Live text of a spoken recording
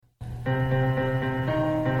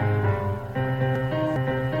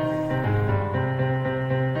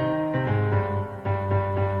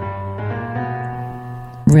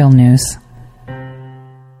Real news.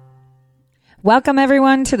 Welcome,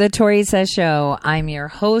 everyone, to the Tori Says Show. I'm your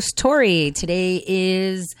host, Tori. Today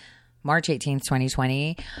is March 18th,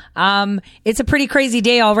 2020. It's a pretty crazy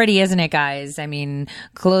day already, isn't it, guys? I mean,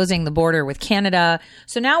 closing the border with Canada.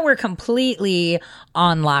 So now we're completely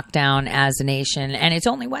on lockdown as a nation, and it's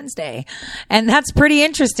only Wednesday. And that's pretty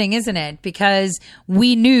interesting, isn't it? Because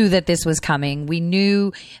we knew that this was coming. We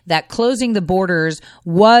knew that closing the borders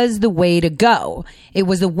was the way to go. It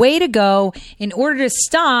was the way to go in order to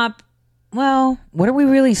stop. Well, what are we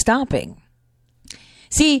really stopping?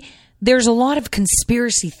 See, there's a lot of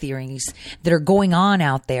conspiracy theories that are going on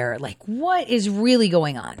out there. Like, what is really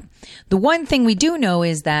going on? The one thing we do know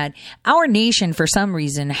is that our nation, for some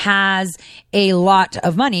reason, has a lot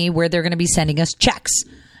of money where they're going to be sending us checks.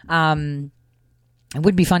 It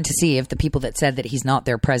would be fun to see if the people that said that he's not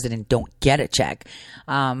their president don't get a check.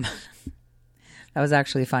 That was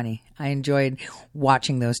actually funny. I enjoyed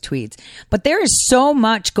watching those tweets. But there is so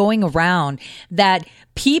much going around that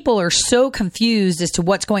people are so confused as to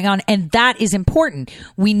what's going on. And that is important.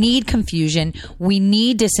 We need confusion. We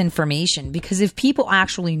need disinformation, because if people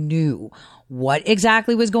actually knew what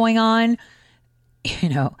exactly was going on, you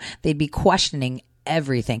know, they'd be questioning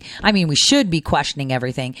everything. I mean, we should be questioning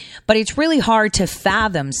everything, but it's really hard to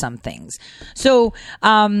fathom some things. So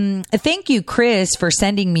thank you, Chris, for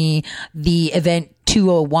sending me the event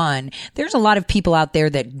 201. There's a lot of people out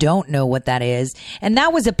there that don't know what that is. And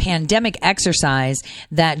that was a pandemic exercise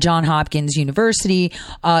that Johns Hopkins University,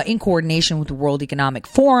 in coordination with the World Economic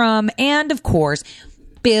Forum, and of course,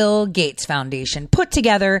 Bill Gates Foundation, put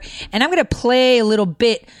together. And I'm going to play a little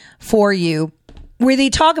bit for you where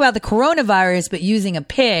they talk about the coronavirus, but using a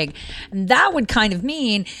pig. And that would kind of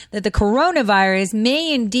mean that the coronavirus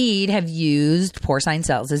may indeed have used porcine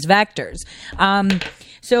cells as vectors.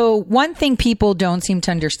 So one thing people don't seem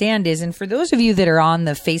to understand is, and for those of you that are on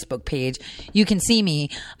the Facebook page, you can see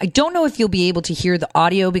me. I don't know if you'll be able to hear the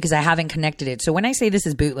audio because I haven't connected it. So when I say this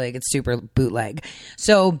is bootleg, it's super bootleg.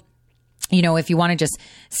 So, you know, if you want to just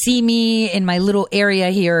see me in my little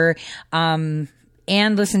area here,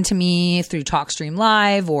 and listen to me through TalkStream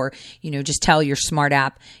Live, or, you know, just tell your smart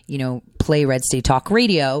app, you know, play Red State Talk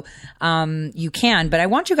Radio, you can. But I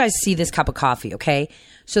want you guys to see this cup of coffee, okay?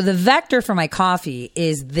 So the vector for my coffee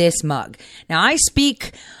is this mug. Now, I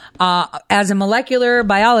speak as a molecular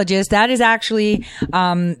biologist. That is actually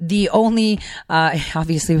the only,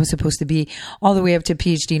 obviously it was supposed to be all the way up to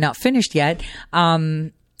PhD, not finished yet,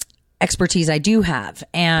 expertise I do have.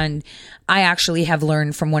 And I actually have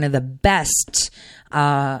learned from one of the best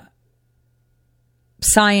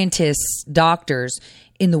scientists, doctors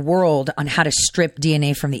in the world on how to strip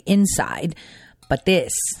DNA from the inside. But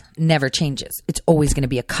this never changes. It's always going to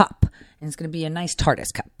be a cup, and it's going to be a nice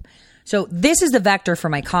TARDIS cup. So this is the vector for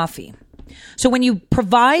my coffee. So when you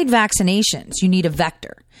provide vaccinations, you need a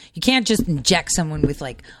vector. You can't just inject someone with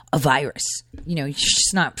like a virus. You know, it's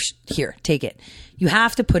just not, here, take it. You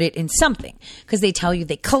have to put it in something, because they tell you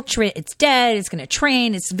they culture it, it's dead, it's going to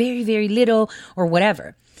train, it's very, very little, or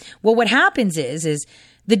whatever. Well, what happens is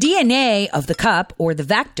the DNA of the cup or the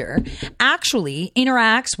vector actually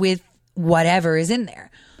interacts with whatever is in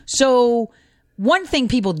there. So one thing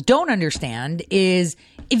people don't understand is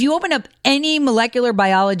if you open up any molecular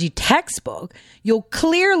biology textbook, you'll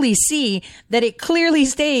clearly see that it clearly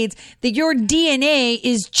states that your DNA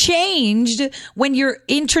is changed when you're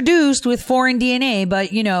introduced with foreign DNA.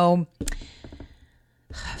 But, you know,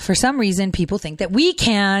 for some reason, people think that we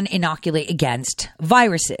can inoculate against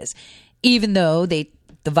viruses, even though the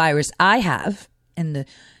virus I have and the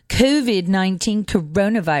COVID-19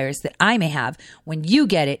 coronavirus that I may have, when you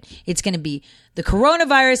get it, it's going to be the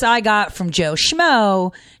coronavirus I got from Joe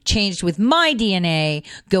Schmo changed with my DNA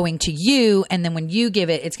going to you. And then when you give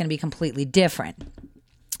it, it's going to be completely different.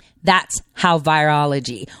 That's how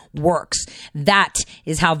virology works. That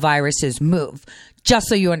is how viruses move. Just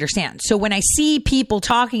so you understand. So when I see people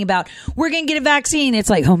talking about, we're going to get a vaccine,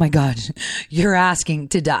 it's like, oh my God, you're asking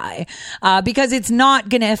to die. Because it's not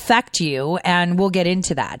going to affect you. And we'll get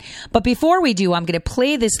into that. But before we do, I'm going to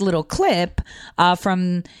play this little clip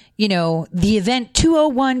from, you know, the event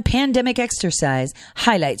 201 pandemic exercise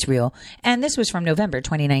highlights reel. And this was from November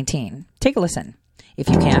 2019. Take a listen if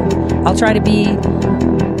you can. I'll try to be,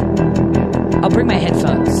 I'll bring my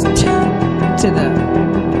headphones to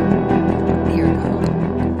the...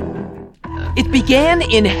 It began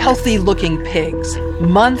in healthy-looking pigs,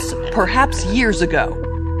 months, perhaps years ago.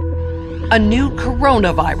 A new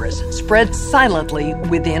coronavirus spread silently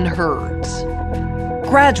within herds.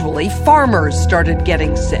 Gradually, farmers started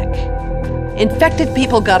getting sick. Infected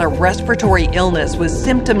people got a respiratory illness with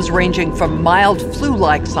symptoms ranging from mild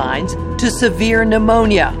flu-like signs to severe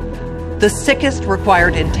pneumonia. The sickest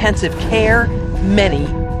required intensive care. Many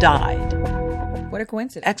died. What a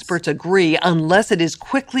coincidence. Experts agree, unless it is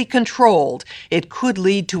quickly controlled, it could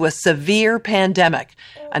lead to a severe pandemic,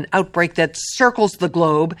 an outbreak that circles the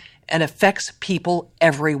globe and affects people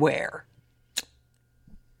everywhere.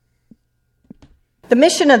 The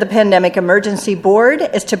mission of the Pandemic Emergency Board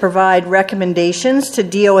is to provide recommendations to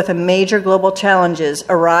deal with the major global challenges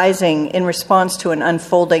arising in response to an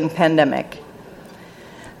unfolding pandemic.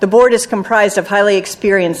 The board is comprised of highly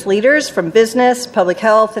experienced leaders from business, public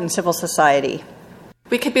health, and civil society.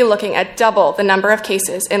 We could be looking at double the number of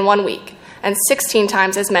cases in 1 week and 16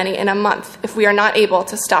 times as many in a month if we are not able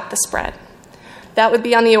to stop the spread. That would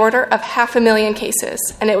be on the order of 500,000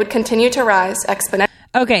 cases, and it would continue to rise exponentially.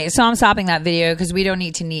 Okay, so I'm stopping that video because we don't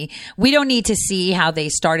need to see how they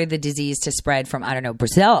started the disease to spread from, I don't know,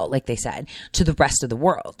 Brazil, like they said, to the rest of the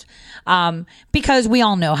world. Because we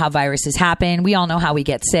all know how viruses happen. We all know how we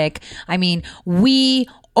get sick. I mean, we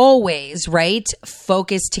always, right,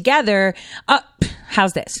 focus together.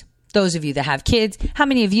 How's this? Those of you that have kids, how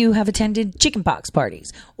many of you have attended chickenpox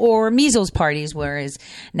parties or measles parties, whereas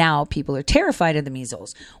now people are terrified of the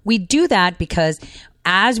measles? We do that because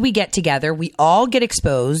as we get together, we all get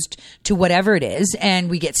exposed to whatever it is and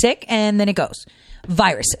we get sick and then it goes.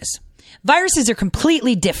 Viruses. Viruses are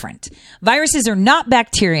completely different. Viruses are not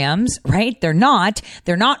bacteriums, right? They're not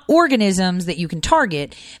organisms that you can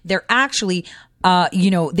target. They're actually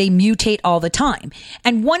they mutate all the time.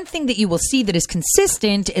 And one thing that you will see that is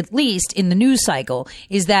consistent, at least in the news cycle,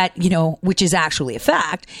 is that, which is actually a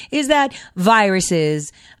fact, is that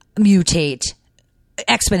viruses mutate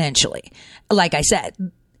exponentially. Like I said,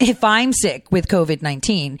 if I'm sick with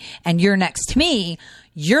COVID-19 and you're next to me,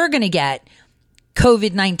 you're going to get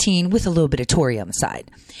COVID-19 with a little bit of Tori on the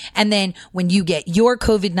side. And then when you get your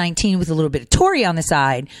COVID-19 with a little bit of Tori on the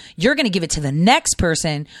side, you're going to give it to the next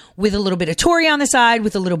person with a little bit of Tori on the side,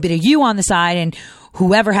 with a little bit of you on the side, and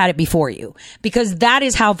whoever had it before you. Because that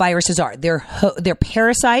is how viruses are. They're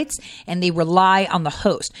parasites and they rely on the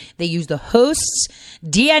host. They use the host's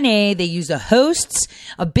DNA. They use the host's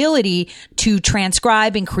ability to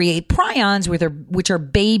transcribe and create prions, which are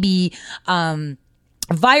baby,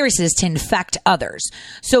 viruses to infect others.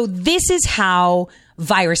 So this is how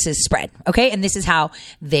viruses spread, okay? And this is how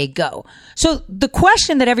they go. So the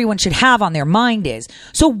question that everyone should have on their mind is,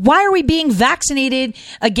 so why are we being vaccinated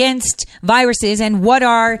against viruses, and what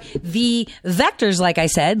are the vectors, like I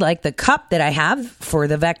said, like the cup that I have for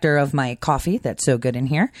the vector of my coffee that's so good in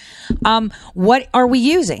here? What are we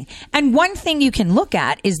using? And one thing you can look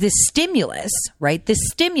at is this stimulus, right? This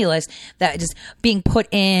stimulus that is being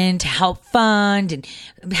put in to help fund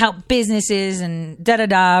and help businesses and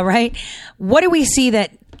da-da-da, right? What do we see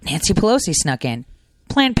that Nancy Pelosi snuck in?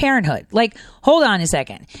 Planned Parenthood. Like, hold on a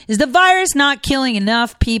second. Is the virus not killing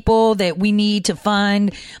enough people that we need to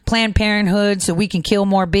fund Planned Parenthood so we can kill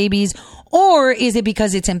more babies? Or is it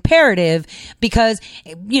because it's imperative? Because,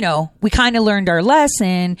 we kind of learned our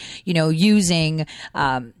lesson, using,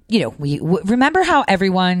 we remember how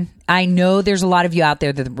everyone, I know there's a lot of you out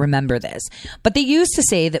there that remember this, but they used to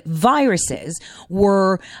say that viruses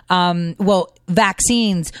were,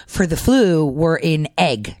 vaccines for the flu were in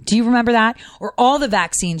egg. Do you remember that? Or all the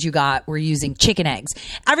vaccines you got were using chicken eggs.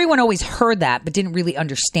 Everyone always heard that, but didn't really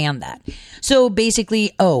understand that. So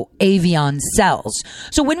basically, avian cells.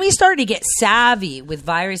 So when we started to get savvy with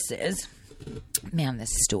viruses, man,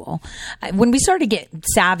 this stool. When we started to get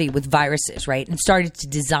savvy with viruses, right, and started to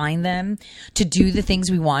design them to do the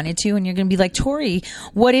things we wanted to, and you're going to be like, Tori,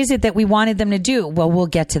 what is it that we wanted them to do? Well, we'll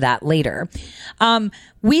get to that later.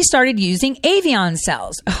 We started using avian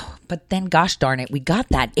cells. But then, gosh darn it, we got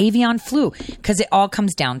that avian flu because it all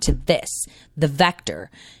comes down to this, the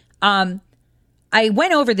vector. I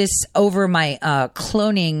went over this over my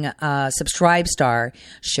cloning Subscribestar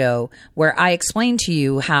show, where I explained to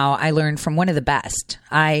you how I learned from one of the best.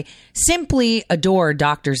 I simply adore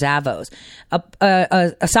Dr. Zavos.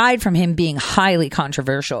 Aside from him being highly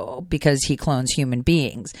controversial because he clones human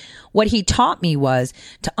beings, what he taught me was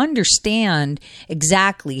to understand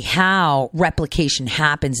exactly how replication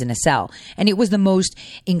happens in a cell. And it was the most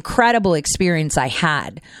incredible experience I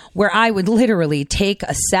had, where I would literally take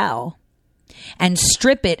a cell and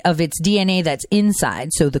strip it of its DNA that's inside,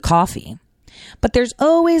 so the coffee. But there's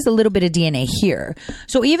always a little bit of DNA here.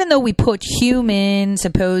 So even though we put human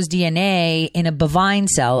supposed DNA in a bovine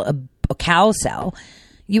cell, a cow cell,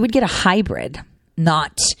 you would get a hybrid,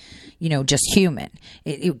 not, just human.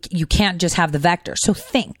 You can't just have the vector. So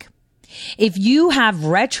think, If you have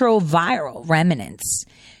retroviral remnants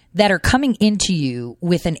that are coming into you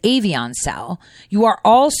with an avian cell, you are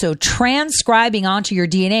also transcribing onto your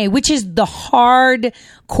DNA, which is the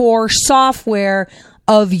hardcore software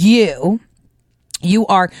of you. You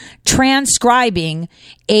are transcribing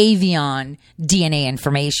avian DNA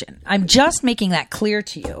information. I'm just making that clear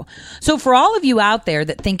to you. So for all of you out there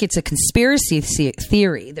that think it's a conspiracy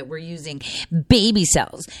theory that we're using baby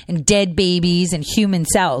cells and dead babies and human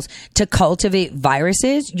cells to cultivate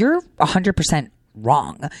viruses, you're 100%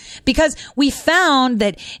 wrong, because we found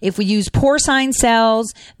that if we use porcine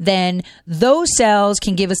cells, then those cells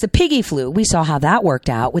can give us the piggy flu. We saw how that worked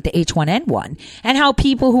out with the H1N1 and how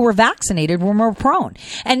people who were vaccinated were more prone.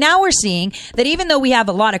 And now we're seeing that even though we have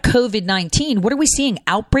a lot of COVID-19, what are we seeing?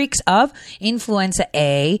 Outbreaks of influenza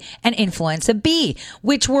A and influenza B,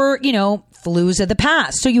 which were, flus of the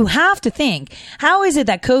past. So you have to think, how is it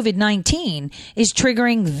that COVID-19 is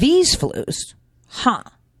triggering these flus?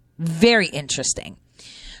 Very interesting.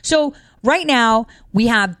 So right now we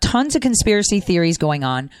have tons of conspiracy theories going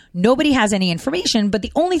on. Nobody has any information, but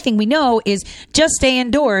the only thing we know is just stay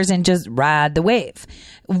indoors and just ride the wave.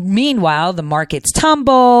 Meanwhile, the markets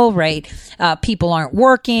tumble, right? People aren't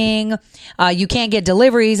working. You can't get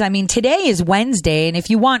deliveries. I mean, today is Wednesday, and if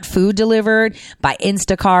you want food delivered by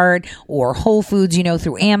Instacart or Whole Foods,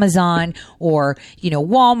 through Amazon or,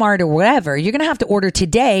 Walmart or whatever, you're going to have to order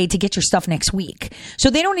today to get your stuff next week. So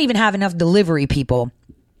they don't even have enough delivery people.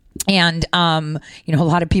 And, a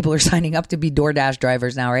lot of people are signing up to be DoorDash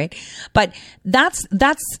drivers now, right? But that's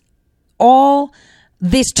all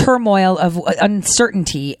this turmoil of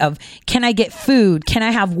uncertainty of, can I get food? Can I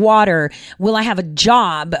have water? Will I have a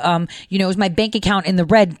job? Is my bank account in the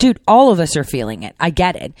red? Dude, all of us are feeling it. I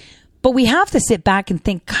get it. But we have to sit back and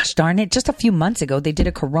think, gosh darn it, just a few months ago, they did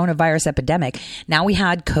a coronavirus epidemic. Now we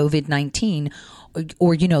had COVID-19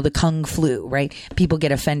 or the Kung flu, right? People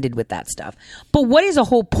get offended with that stuff. But what is the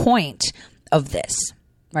whole point of this?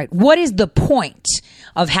 Right? What is the point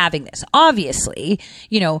of having this? Obviously,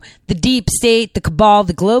 the deep state, the cabal,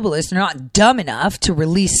 the globalists are not dumb enough to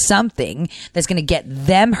release something that's going to get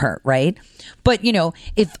them hurt, right? But,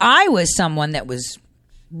 if I was someone that was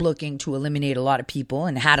looking to eliminate a lot of people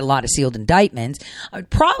and had a lot of sealed indictments, I would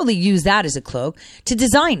probably use that as a cloak to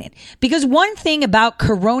design it. Because one thing about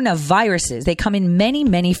coronaviruses, they come in many,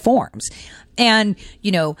 many forms. And,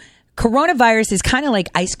 coronavirus is kind of like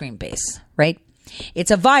ice cream base, right?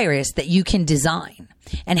 It's a virus that you can design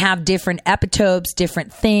and have different epitopes,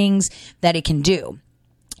 different things that it can do.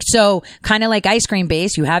 So kind of like ice cream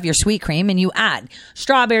base, you have your sweet cream and you add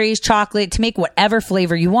strawberries, chocolate to make whatever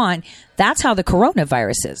flavor you want. That's how the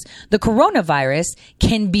coronavirus is. The coronavirus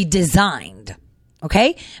can be designed,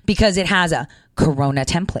 okay? Because it has a corona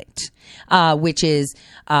template, which is,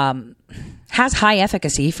 has high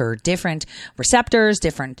efficacy for different receptors,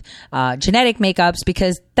 different genetic makeups,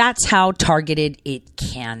 because that's how targeted it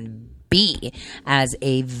can be as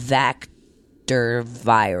a vector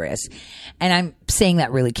virus. And I'm saying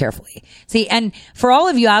that really carefully. See, and for all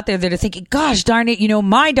of you out there that are thinking, gosh darn it,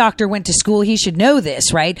 my doctor went to school, he should know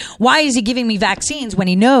this, right? Why is he giving me vaccines when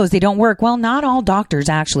he knows they don't work? Well, not all doctors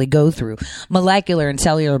actually go through molecular and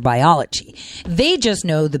cellular biology. They just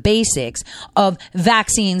know the basics of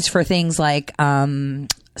vaccines for things like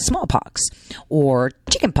smallpox or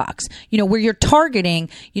chickenpox, where you're targeting,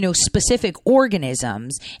 specific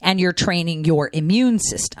organisms and you're training your immune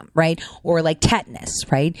system, right? Or like tetanus,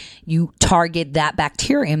 right? You target that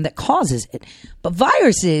bacterium that causes it. But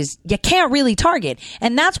viruses, you can't really target.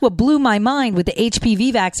 And that's what blew my mind with the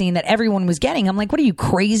HPV vaccine that everyone was getting. I'm like, what are you,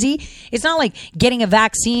 crazy? It's not like getting a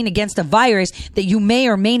vaccine against a virus that you may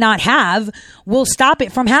or may not have will stop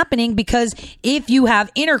it from happening, because if you have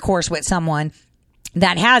intercourse with someone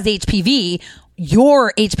that has HPV,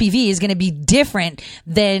 your HPV is going to be different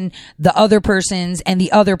than the other person's and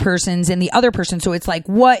the other person's and the other person. So it's like,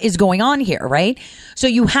 what is going on here, right? So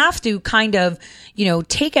you have to kind of,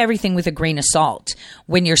 take everything with a grain of salt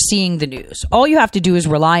when you're seeing the news. All you have to do is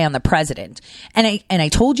rely on the president. And I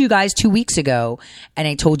told you guys 2 weeks ago, and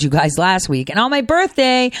I told you guys last week, and on my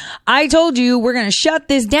birthday, I told you we're going to shut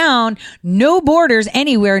this down. No borders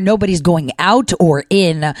anywhere. Nobody's going out or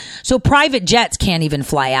in. So private jets can't even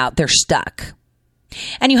fly out. They're stuck.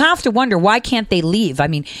 And you have to wonder, why can't they leave? I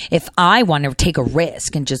mean, if I want to take a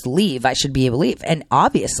risk and just leave, I should be able to leave. And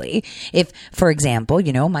obviously, if, for example,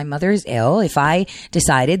 my mother is ill, if I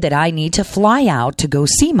decided that I need to fly out to go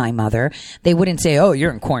see my mother, they wouldn't say, oh,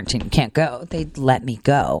 you're in quarantine, you can't go. They'd let me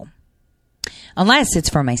go. Unless it's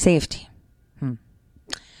for my safety.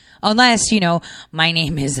 Unless, my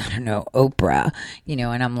name is, I don't know, Oprah,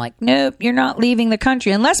 and I'm like, nope, you're not leaving the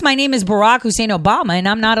country. Unless my name is Barack Hussein Obama and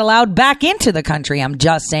I'm not allowed back into the country. I'm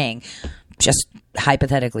just saying, just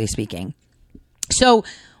hypothetically speaking. So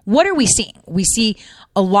what are we seeing? We see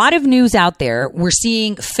a lot of news out there. We're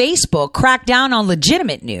seeing Facebook crack down on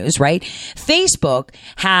legitimate news, right? Facebook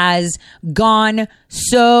has gone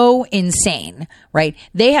so insane, right?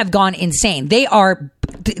 They have gone insane. They are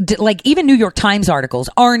like, even New York Times articles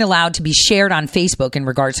aren't allowed to be shared on Facebook in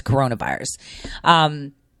regards to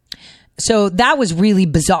coronavirus. So that was really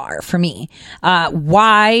bizarre for me.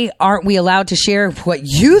 Why aren't we allowed to share what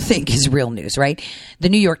you think is real news, right? The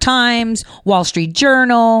New York Times, Wall Street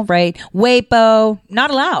Journal, right? Weibo,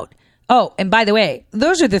 not allowed. Oh, and by the way,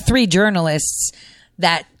 those are the 3 journalists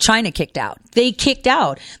that China kicked out. They kicked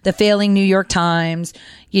out the failing New York Times,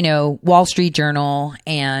 Wall Street Journal,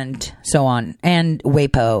 and so on, and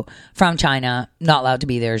Weibo from China, not allowed to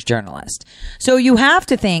be there as journalists. So you have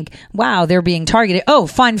to think, wow, they're being targeted. Oh,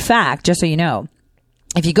 fun fact, just so you know,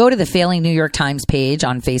 if you go to the failing New York Times page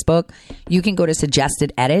on Facebook, you can go to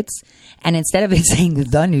suggested edits, and instead of it saying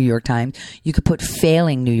the New York Times, you could put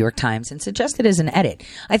failing New York Times and suggest it as an edit.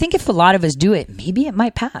 I think if a lot of us do it, maybe it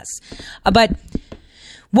might pass. But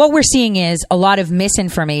what we're seeing is a lot of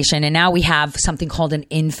misinformation, and now we have something called an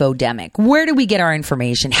infodemic. Where do we get our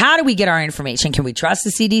information? How do we get our information? Can we trust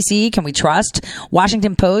the CDC? Can we trust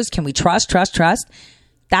Washington Post? Can we trust?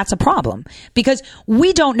 That's a problem because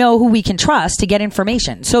we don't know who we can trust to get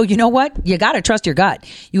information. So you know what? You got to trust your gut.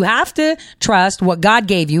 You have to trust what God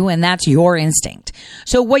gave you, and that's your instinct.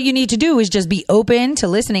 So what you need to do is just be open to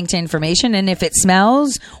listening to information. And if it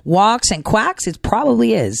smells, walks, and quacks, it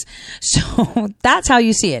probably is. So that's how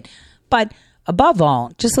you see it. But above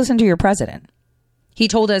all, just listen to your president. He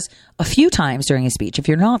told us a few times during his speech, if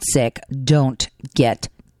you're not sick, don't get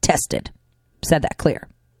tested. Said that clear.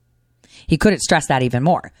 He couldn't stress that even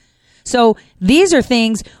more. So these are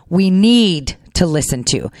things we need to listen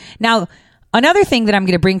to. Now, another thing that I'm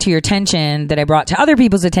going to bring to your attention that I brought to other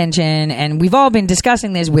people's attention, and we've all been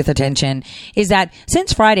discussing this with attention, is that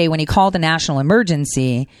since Friday when he called a national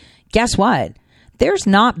emergency, guess what? There's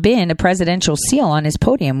not been a presidential seal on his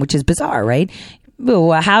podium, which is bizarre, right?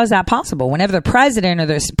 Well, how is that possible? Whenever the president or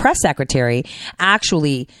the press secretary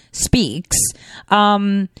actually speaks,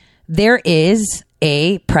 there is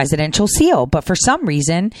a presidential seal. But for some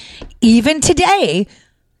reason, even today,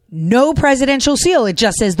 no presidential seal. It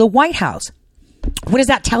just says the White House. What does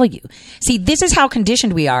that tell you? See, this is how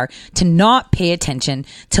conditioned we are to not pay attention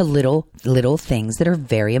to little things that are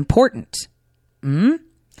very important.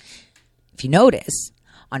 If you notice,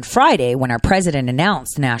 on Friday, when our president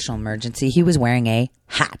announced the national emergency, he was wearing a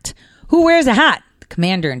hat. Who wears a hat? The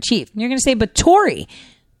commander-in-chief. And you're going to say, but Tori,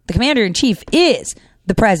 the commander-in-chief is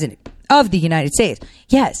the president of the United States.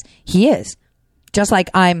 Yes, he is. Just like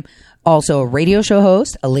I'm also a radio show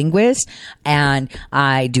host, a linguist, and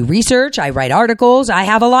I do research, I write articles, I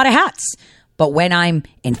have a lot of hats. But when I'm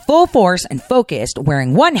in full force and focused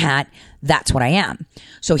wearing one hat, that's what I am.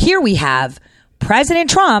 So here we have President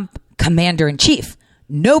Trump, commander-in-chief,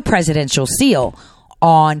 no presidential seal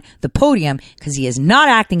on the podium because he is not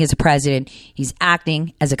acting as a president, he's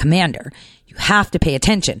acting as a commander. You have to pay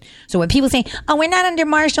attention. So when people say, oh, we're not under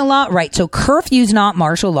martial law, right? So curfew's not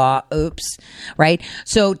martial law. Oops. Right?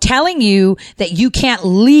 So telling you that you can't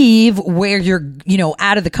leave where you're,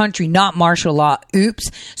 out of the country, not martial law.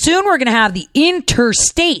 Oops. Soon we're going to have the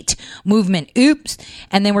interstate movement. Oops.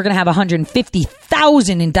 And then we're going to have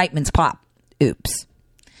 150,000 indictments pop. Oops.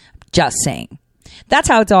 Just saying. That's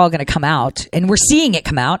how it's all going to come out. And we're seeing it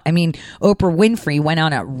come out. I mean, Oprah Winfrey went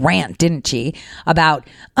on a rant, didn't she? About,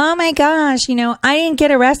 oh my gosh, I didn't get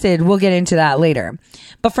arrested. We'll get into that later.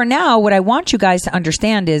 But for now, what I want you guys to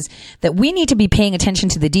understand is that we need to be paying attention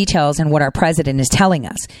to the details and what our president is telling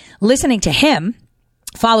us. Listening to him,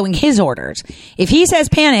 following his orders. If he says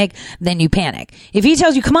panic, then you panic. If he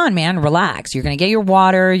tells you, come on, man, relax. You're going to get your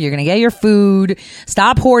water. You're going to get your food.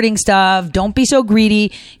 Stop hoarding stuff. Don't be so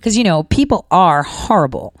greedy. Because, people are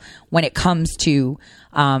horrible when it comes to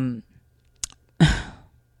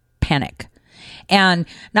panic. And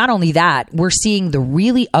not only that, we're seeing the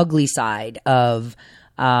really ugly side of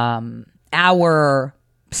our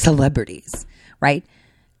celebrities, right?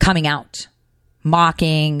 Coming out.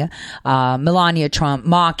 Mocking Melania Trump,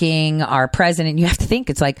 mocking our president. You have to think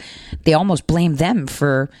it's like they almost blame them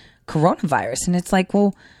for coronavirus. And it's like,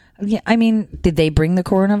 well, yeah, I mean, did they bring the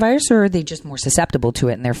coronavirus or are they just more susceptible to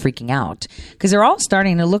it and they're freaking out? Because they're all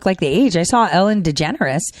starting to look like they age. I saw Ellen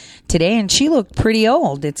DeGeneres today and she looked pretty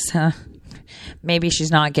old. It's maybe she's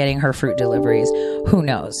not getting her fruit deliveries. Who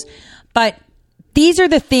knows? But These are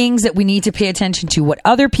the things that we need to pay attention to, what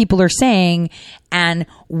other people are saying and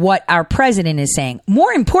what our president is saying.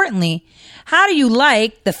 More importantly, how do you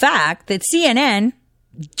like the fact that CNN,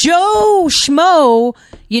 Joe Schmo,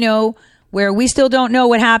 where we still don't know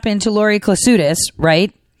what happened to Lori Klasutis,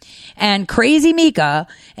 right? And Crazy Mika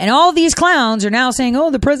and all these clowns are now saying, oh,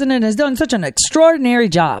 the president has done such an extraordinary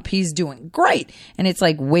job. He's doing great. And it's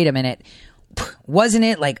like, wait a minute. Wasn't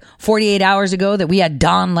it like 48 hours ago that we had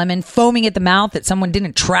Don Lemon foaming at the mouth that someone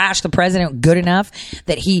didn't trash the president good enough,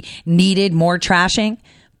 that he needed more trashing?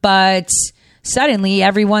 But suddenly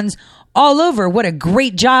everyone's all over what a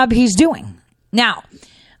great job he's doing. Now,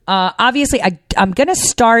 obviously, I'm going to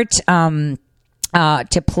start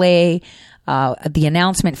to play the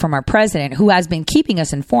announcement from our president, who has been keeping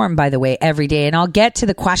us informed, by the way, every day. And I'll get to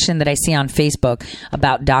the question that I see on Facebook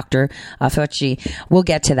about Dr. Fauci. We'll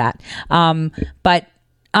get to that. But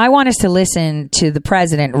I want us to listen to the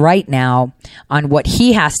president right now on what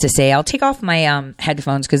he has to say. I'll take off my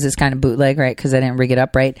headphones because it's kind of bootleg, right? Because I didn't rig it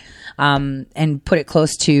up right. And put it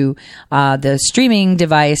close to the streaming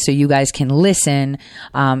device so you guys can listen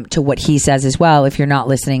to what he says as well if you're not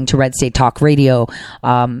listening to Red State Talk Radio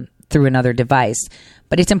through another device.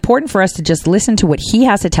 But it's important for us to just listen to what he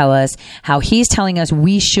has to tell us, how he's telling us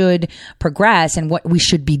we should progress and what we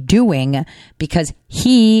should be doing, because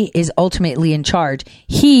he is ultimately in charge.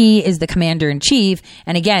 He is the commander in chief.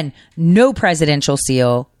 And again, no presidential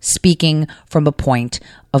seal, speaking from a point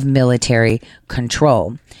of military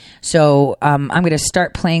control. So I'm going to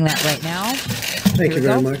start playing that right now. Thank you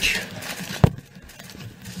very much.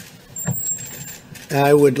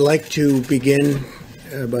 I would like to begin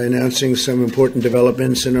by announcing some important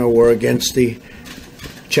developments in our war against the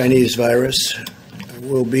Chinese virus.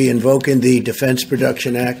 We'll be invoking the Defense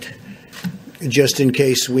Production Act just in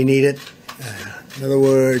case we need it. In other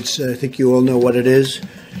words, I think you all know what it is,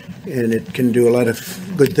 and it can do a lot of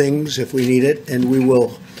good things if we need it, and we will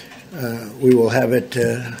have it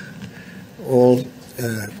all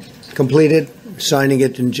completed, signing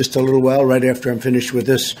it in just a little while, right after I'm finished with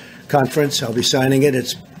this conference. I'll be signing it.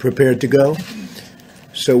 It's prepared to go.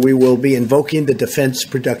 So we will be invoking the Defense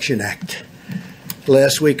Production Act.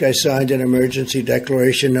 Last week I signed an emergency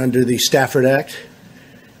declaration under the Stafford Act,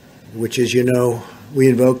 which, as you know, we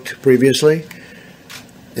invoked previously,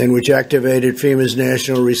 and which activated FEMA's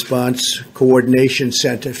National Response Coordination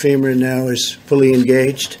Center. FEMA now is fully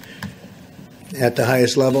engaged at the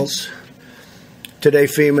highest levels. Today,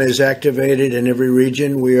 FEMA is activated in every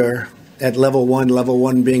region. We are at level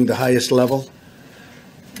one being the highest level,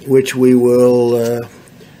 which we will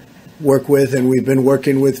work with, and we've been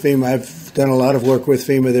working with FEMA. I've done a lot of work with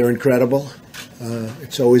FEMA. They're incredible.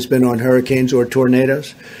 It's always been on hurricanes or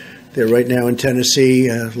tornadoes. They're right now in Tennessee.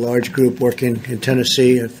 A large group working in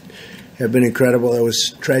Tennessee have been incredible. It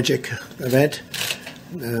was a tragic event.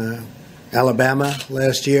 Alabama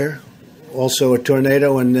last year, also a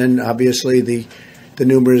tornado, and then obviously the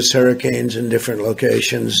numerous hurricanes in different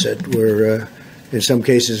locations that were, in some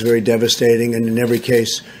cases, very devastating, and in every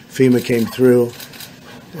case, FEMA came through.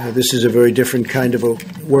 This is a very different kind of a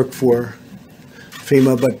work for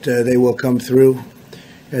FEMA, but they will come through,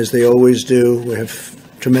 as they always do. We have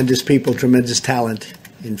tremendous people, tremendous talent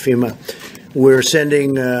in FEMA. We're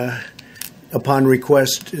sending, upon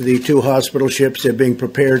request, the 2 hospital ships. They're being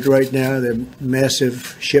prepared right now. They're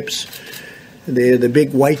massive ships. They're the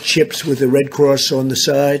big white ships with the Red Cross on the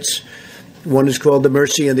sides. One is called the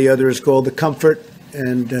Mercy and the other is called the Comfort.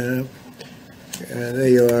 And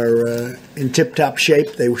they are in tip-top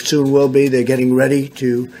shape. They soon will be. They're getting ready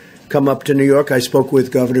to come up to New York. I spoke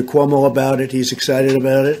with Governor Cuomo about it. He's excited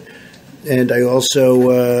about it. And I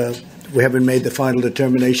also, we haven't made the final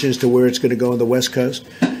determination as to where it's going to go on the West Coast.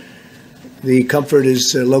 The Comfort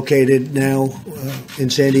is located now in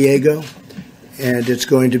San Diego, and it's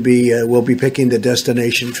going to be, we'll be picking the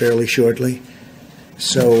destination fairly shortly.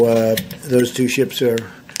 So those 2 ships are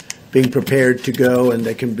being prepared to go, and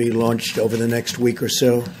they can be launched over the next week or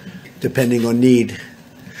so, depending on need.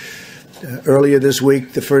 Earlier this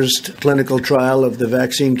week, the first clinical trial of the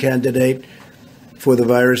vaccine candidate for the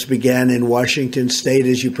virus began in Washington State,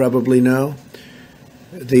 as you probably know.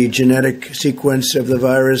 The genetic sequence of the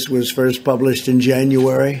virus was first published in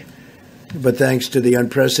January, but thanks to the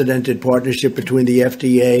unprecedented partnership between the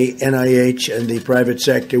FDA, NIH, and the private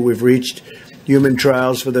sector, we've reached human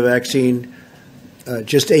trials for the vaccine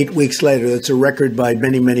just 8 weeks later. That's a record by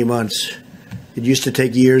many, many months. It used to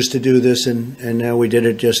take years to do this, and now we did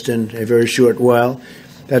it just in a very short while.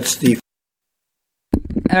 That's the...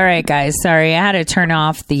 All right, guys. Sorry, I had to turn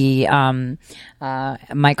off the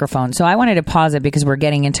microphone. So I wanted to pause it because we're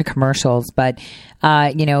getting into commercials. But,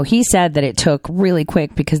 he said that it took really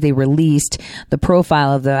quick because they released the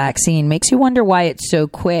profile of the vaccine. Makes you wonder why it's so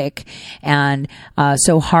quick and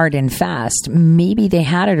so hard and fast. Maybe they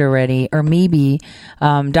had it already, or maybe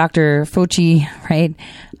Dr. Fauci, right,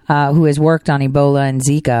 who has worked on Ebola and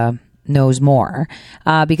Zika, knows more,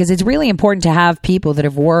 because it's really important to have people that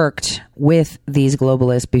have worked with these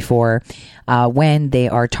globalists before when they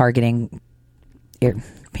are targeting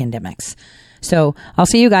pandemics. So I'll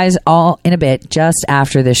see you guys all in a bit, just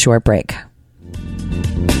after this short break.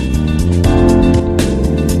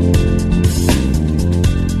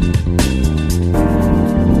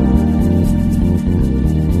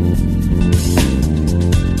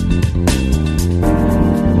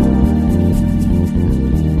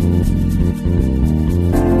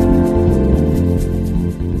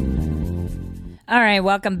 All right,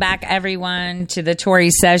 welcome back, everyone, to the Tori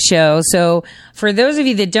Says Show. So for those of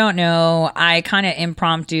you that don't know, I kind of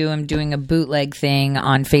impromptu am doing a bootleg thing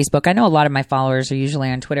on Facebook. I know a lot of my followers are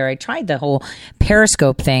usually on Twitter. I tried the whole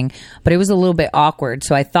Periscope thing, but it was a little bit awkward.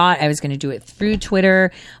 So I thought I was going to do it through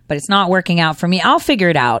Twitter, but it's not working out for me. I'll figure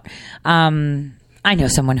it out. I know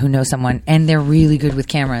someone who knows someone, and they're really good with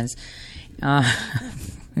cameras.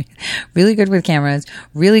 Really good with cameras,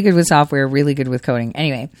 really good with software, really good with coding.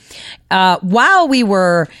 Anyway, while we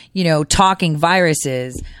were, talking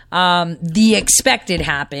viruses, the expected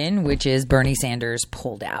happened, which is Bernie Sanders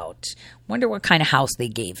pulled out. Wonder what kind of house they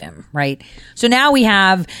gave him, right? So now we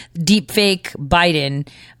have deepfake Biden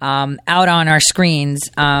out on our screens,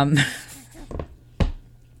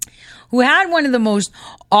 who had one of the most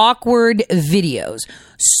awkward videos.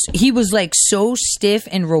 He was like so stiff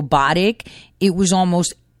and robotic, it was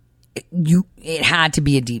almost it had to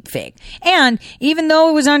be a deep fake. And even though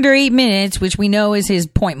it was under 8 minutes, which we know is his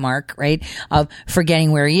point mark, right, of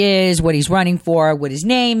forgetting where he is, what he's running for, what his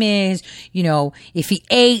name is, if he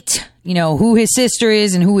ate, who his sister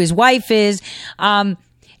is and who his wife is, it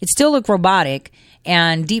still looked robotic.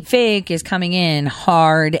 And deep fake is coming in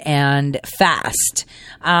hard and fast.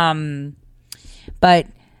 But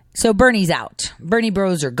so Bernie's out. Bernie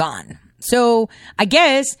bros are gone. So I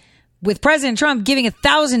guess with President Trump giving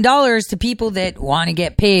 $1,000 to people that want to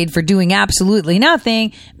get paid for doing absolutely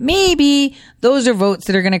nothing, maybe those are votes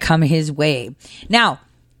that are going to come his way. Now,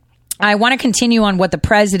 I want to continue on what the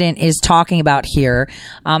president is talking about here.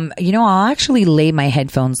 I'll actually lay my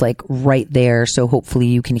headphones like right there, so hopefully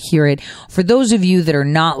you can hear it. For those of you that are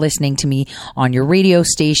not listening to me on your radio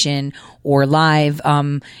station or live,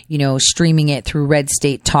 streaming it through Red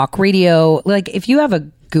State Talk Radio, like if you have a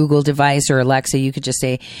Google device or Alexa, you could just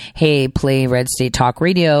say, hey, play Red State Talk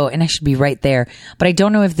Radio, and I should be right there. But I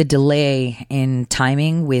don't know if the delay in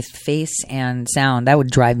timing with face and sound, that would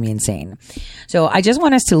drive me insane. So I just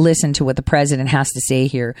want us to listen to what the president has to say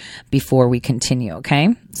here before we continue,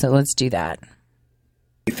 okay? So let's do that.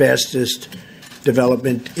 The fastest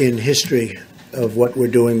development in history of what we're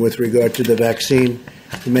doing with regard to the vaccine.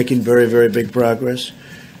 We're making very, very big progress.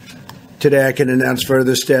 Today, I can announce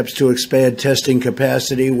further steps to expand testing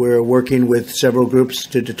capacity. We're working with several groups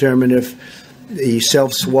to determine if the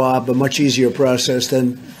self-swab, a much easier process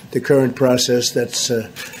than the current process that's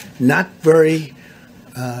not very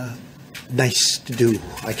nice to do,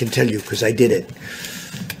 I can tell you, because I did it.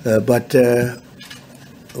 But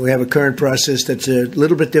we have a current process that's a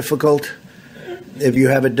little bit difficult. If you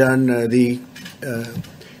have it done, the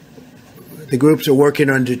groups are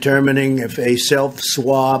working on determining if a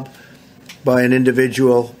self-swab by an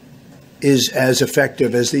individual is as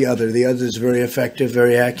effective as the other. The other is very effective,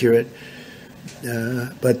 very accurate.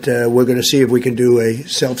 But we're going to see if we can do a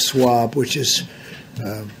self-swab, which is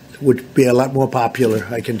would be a lot more popular,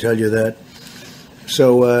 I can tell you that.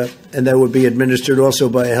 So, and that would be administered also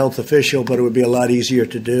by a health official, but it would be a lot easier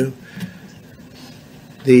to do.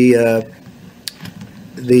 The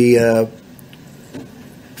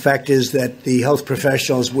fact is that the health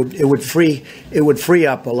professionals would free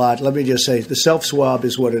up a lot. Let me just say, the self-swab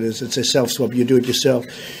is what it is. It's a self-swab. You do it yourself.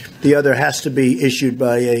 The other has to be issued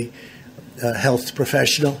by a health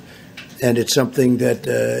professional, and it's something that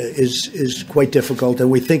is quite difficult. And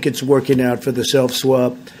we think it's working out for the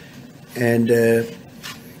self-swab. And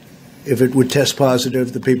if it would test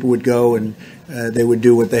positive, the people would go and they would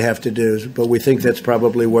do what they have to do. But we think that's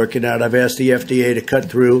probably working out. I've asked the FDA to cut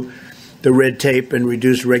through the red tape and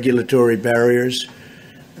reduce regulatory barriers.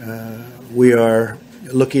 We are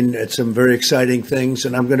looking at some very exciting things,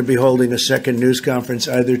 and I'm going to be holding a second news conference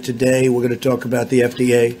either today. We're going to talk about the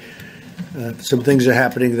FDA. Some things are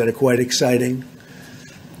happening that are quite exciting,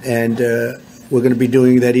 and we're going to be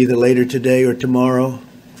doing that either later today or tomorrow.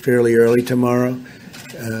 fairly early tomorrow.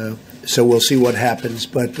 So we'll see what happens.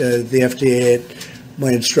 But the FDA,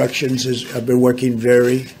 my instructions is I've been working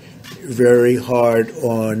very, very hard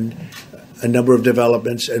on a number of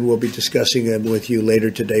developments, and we'll be discussing them with you later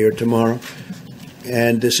today or tomorrow.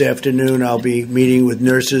 And this afternoon, I'll be meeting with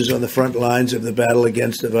nurses on the front lines of the battle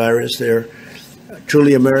against the virus. They're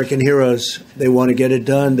truly American heroes. They want to get it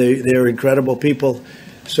done. They're incredible people.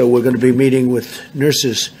 So we're going to be meeting with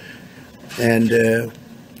nurses, and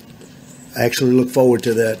I actually look forward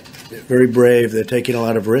to that. They're very brave. They're taking a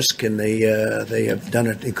lot of risk, and they have done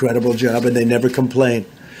an incredible job, and they never complain.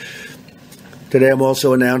 Today, I'm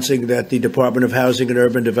also announcing that the Department of Housing and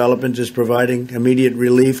Urban Development is providing immediate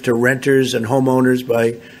relief to renters and homeowners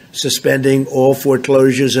by suspending all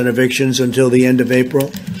foreclosures and evictions until the end of April.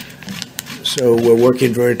 So we're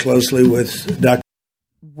working very closely with Dr.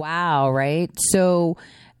 Wow, right? So,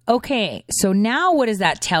 okay, so now what does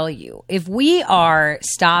that tell you? If we are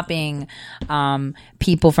stopping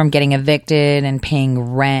people from getting evicted and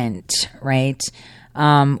paying rent, right?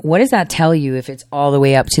 What does that tell you if it's all the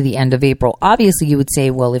way up to the end of April? Obviously, you would say,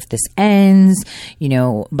 well, if this ends,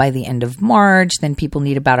 by the end of March, then people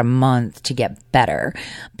need about a month to get better.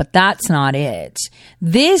 But that's not it.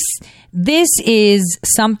 This is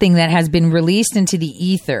something that has been released into the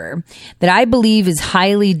ether that I believe is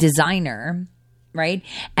highly designer, right?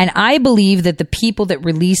 And I believe that the people that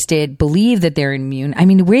released it believe that they're immune. I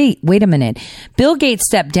mean, wait a minute. Bill Gates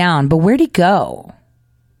stepped down, but where'd he go?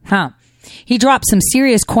 He dropped some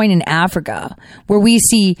serious coin in Africa where we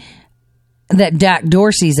see that Jack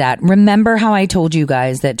Dorsey's at. Remember how I told you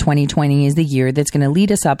guys that 2020 is the year that's going to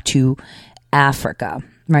lead us up to Africa,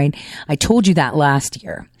 right? I told you that last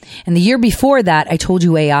year. And the year before that, I told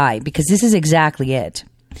you AI, because this is exactly it.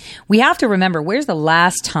 We have to remember, when is the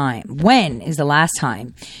last time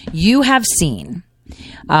you have seen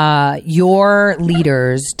your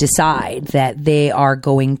leaders decide that they are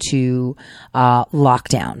going to lock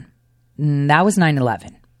down? That was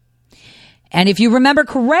 9/11. And if you remember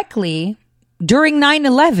correctly, during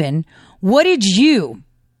 9/11, what did you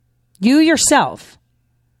yourself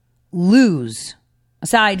lose?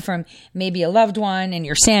 Aside from maybe a loved one and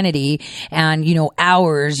your sanity and,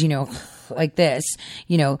 hours, like this,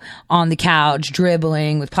 on the couch,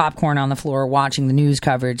 dribbling with popcorn on the floor, watching the news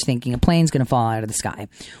coverage, thinking a plane's going to fall out of the sky.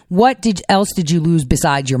 What else did you lose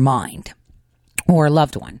besides your mind or a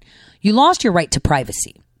loved one? You lost your right to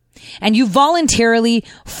privacy. And you voluntarily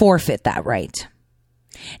forfeit that right.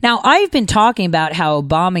 Now, I've been talking about how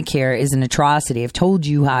Obamacare is an atrocity. I've told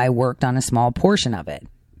you how I worked on a small portion of it.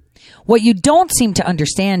 What you don't seem to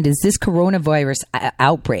understand is this coronavirus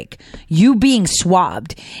outbreak, you being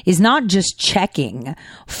swabbed, is not just checking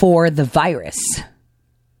for the virus.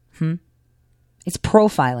 It's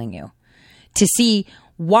profiling you to see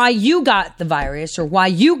why you got the virus or why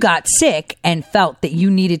you got sick and felt that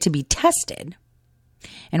you needed to be tested,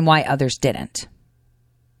 and why others didn't.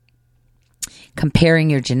 Comparing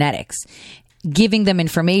your genetics, giving them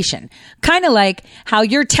information. Kind of like how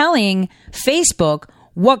you're telling Facebook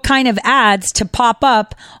what kind of ads to pop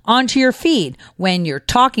up onto your feed when you're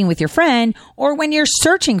talking with your friend or when you're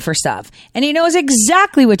searching for stuff. And he knows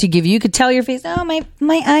exactly what to give you. You could tell your face, oh,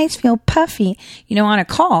 my eyes feel puffy, on a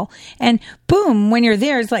call. And boom, when you're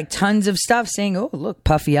there, it's like tons of stuff saying, oh, look,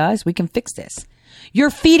 puffy eyes, we can fix this.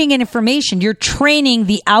 You're feeding it information. You're training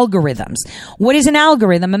the algorithms. What is an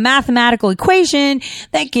algorithm? A mathematical equation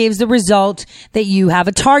that gives the result that you have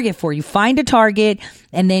a target for. You find a target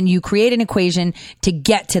and then you create an equation to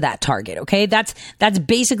get to that target. Okay. That's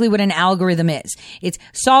basically what an algorithm is. It's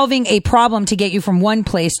solving a problem to get you from one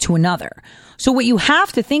place to another. So what you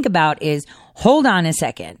have to think about is, hold on a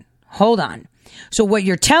second. Hold on. So what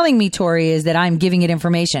you're telling me, Tori, is that I'm giving it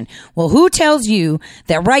information. Well, who tells you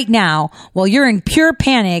that right now, while you're in pure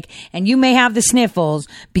panic and you may have the sniffles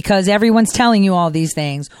because everyone's telling you all these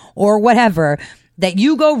things or whatever, that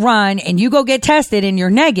you go run and you go get tested and you're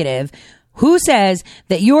negative? Who says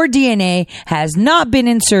that your DNA has not been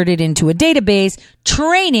inserted into a database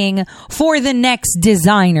training for the next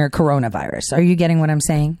designer coronavirus? Are you getting what I'm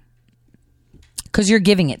saying? Because you're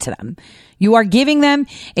giving it to them. You are giving them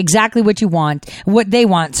exactly what they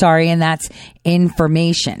want, and that's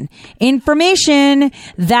information. Information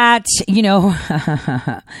that,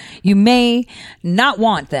 you may not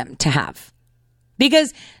want them to have.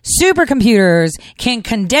 Because Supercomputers can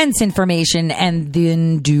condense information and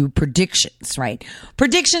then do predictions, right?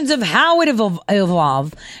 Predictions of how it will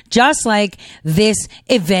evolve, just like this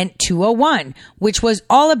Event 201, which was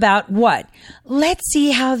all about what? Let's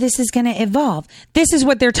see how this is going to evolve. This is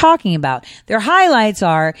what they're talking about. Their highlights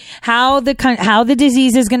are how the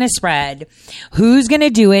disease is going to spread, who's going to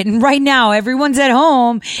do it. And right now, everyone's at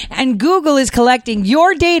home and Google is collecting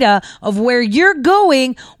your data of where you're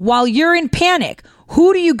going while you're in panic.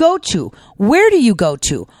 Who do you go to? Where do you go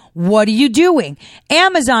to? What are you doing?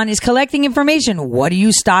 Amazon is collecting information. What are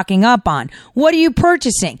you stocking up on? What are you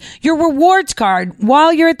purchasing? Your rewards card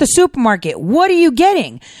while you're at the supermarket. What are you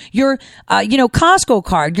getting? Your, Costco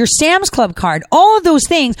card, your Sam's Club card. All of those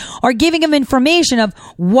things are giving them information of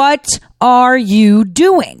what are you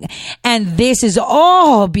doing? And this is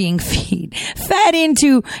all being fed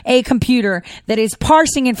into a computer that is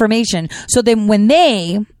parsing information. So then when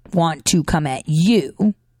they want to come at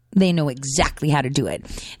you, they know exactly how to do it.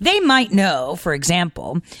 They might know, for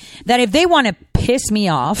example, that if they want to piss me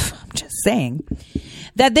off, I'm just saying,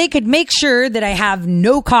 that they could make sure that I have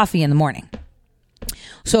no coffee in the morning.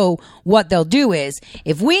 So what they'll do is,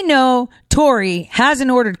 if we know Tori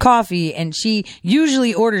hasn't ordered coffee and she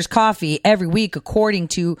usually orders coffee every week according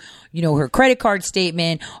to, her credit card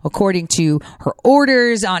statement, according to her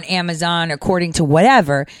orders on Amazon, according to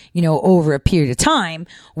whatever, over a period of time,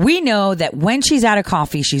 we know that when she's out of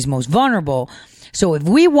coffee, she's most vulnerable. So if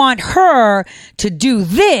we want her to do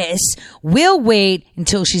this, we'll wait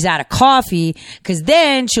until she's out of coffee, because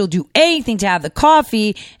then she'll do anything to have the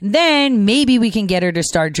coffee. Then maybe we can get her to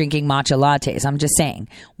start drinking matcha lattes. I'm just saying,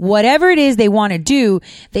 whatever it is they want to do,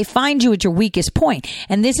 they find you at your weakest point.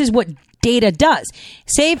 And this is what data does.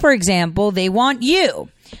 Say, for example, they want you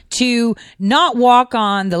to not walk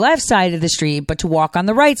on the left side of the street, but to walk on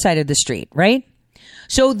the right side of the street, right?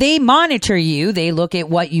 So they monitor you. They look at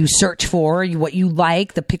what you search for, what you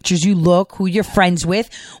like, the pictures you look, who you're friends with,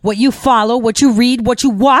 what you follow, what you read, what you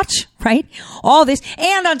watch, right? All this.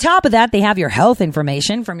 And on top of that, they have your health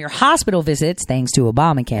information from your hospital visits, thanks to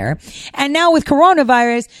Obamacare. And now with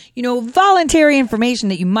coronavirus, voluntary information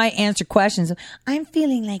that you might answer questions of, I'm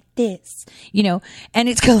feeling like this, and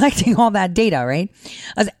it's collecting all that data, right?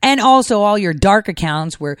 And also all your dark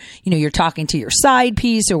accounts where, you're talking to your side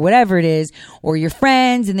piece or whatever it is, or your friends.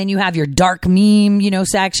 And then you have your dark meme,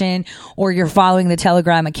 section, or you're following the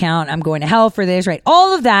Telegram account. I'm going to hell for this, right?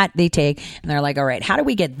 All of that they take and they're like, all right, how do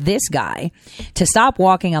we get this guy to stop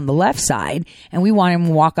walking on the left side and we want him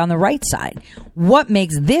to walk on the right side? What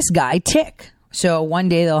makes this guy tick? So one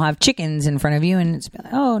day they'll have chickens in front of you and it's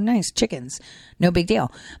like, oh, nice chickens. No big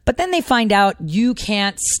deal. But then they find out you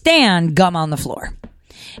can't stand gum on the floor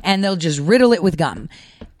and they'll just riddle it with gum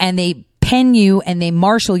and they pen you and they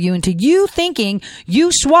marshal you into you thinking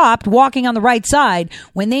you swapped walking on the right side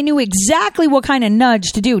when they knew exactly what kind of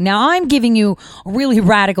nudge to do. Now, I'm giving you a really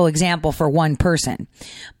radical example for one person.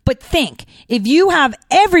 But think, if you have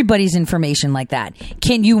everybody's information like that,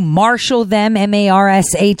 can you marshal them,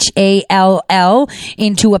 MARSHALL,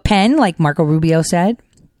 into a pen like Marco Rubio said?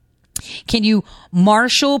 Can you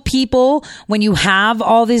marshal people when you have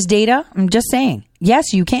all this data? I'm just saying.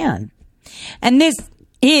 Yes, you can. And this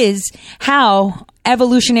is how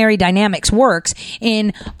evolutionary dynamics works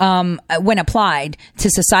in when applied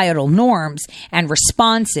to societal norms and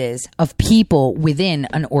responses of people within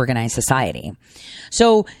an organized society.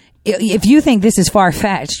 So if you think this is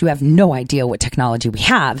far-fetched, you have no idea what technology we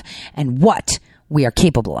have and what we are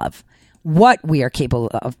capable of. What we are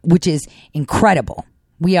capable of, which is incredible.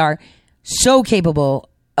 We are so capable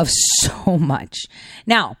of so much.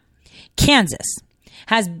 Now, Kansas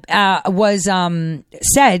was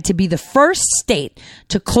said to be the first state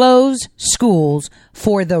to close schools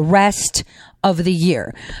for the rest of the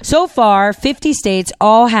year. So far, 50 states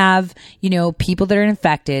all have, people that are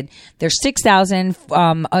infected. There's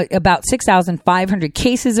about 6,500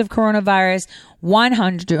 cases of coronavirus,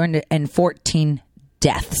 114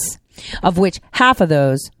 deaths, of which half of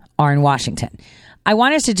those are in Washington. I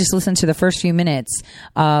want us to just listen to the first few minutes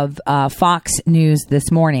of Fox News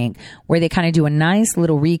this morning, where they kind of do a nice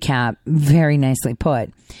little recap, very nicely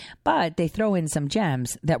put, but they throw in some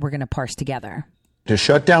gems that we're going to parse together. To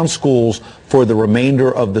shut down schools for the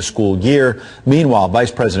remainder of the school year. Meanwhile,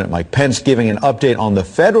 Vice President Mike Pence giving an update on the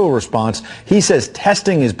federal response. He says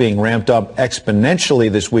testing is being ramped up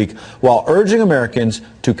exponentially this week while urging Americans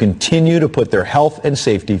to continue to put their health and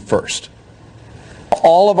safety first.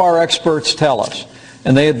 All of our experts tell us,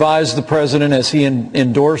 and they advise the president as he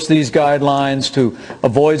endorsed these guidelines, to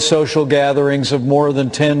avoid social gatherings of more than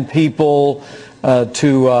 10 people,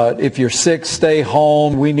 if you're sick, stay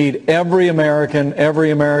home. We need every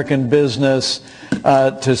American business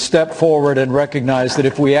to step forward and recognize that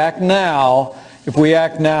if we act now,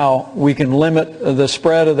 we can limit the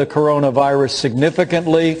spread of the coronavirus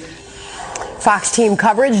significantly. Fox team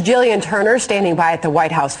coverage. Jillian Turner standing by at the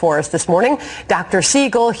White House for us this morning. Dr.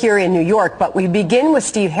 Siegel here in New York. But we begin with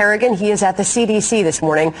Steve Harrigan. He is at the CDC this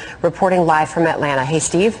morning, reporting live from Atlanta. Hey,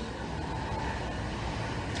 Steve.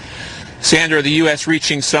 Sandra, the U.S.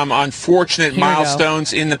 reaching some unfortunate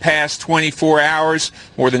milestones in the past 24 hours.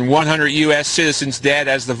 More than 100 U.S. citizens dead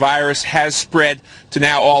as the virus has spread to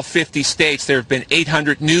now all 50 states. There have been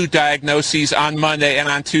 800 new diagnoses on Monday, and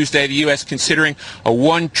on Tuesday, the U.S. considering a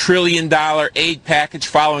 $1 trillion aid package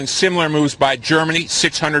following similar moves by Germany,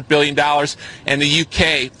 $600 billion, and the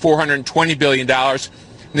U.K., $420 billion.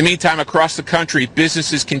 In the meantime, across the country,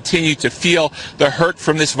 businesses continue to feel the hurt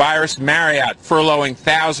from this virus. Marriott furloughing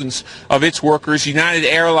thousands of its workers. United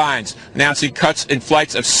Airlines announcing cuts in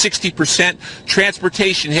flights of 60%.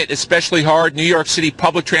 Transportation hit especially hard. New York City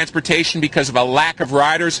public transportation because of a lack of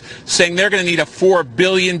riders, saying they're going to need a $4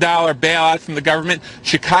 billion bailout from the government.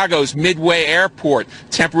 Chicago's Midway Airport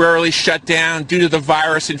temporarily shut down due to the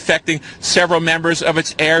virus infecting several members of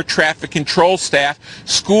its air traffic control staff.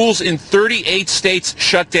 Schools in 38 states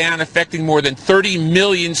shut down, affecting more than 30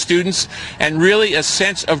 million students, and really a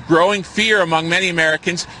sense of growing fear among many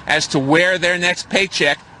Americans as to where their next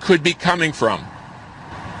paycheck could be coming from.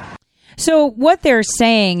 So what they're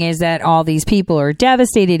saying is that all these people are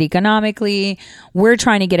devastated economically. We're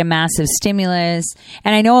trying to get a massive stimulus.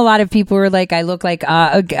 And I know a lot of people are like, I look like,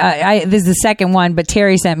 this is the second one, but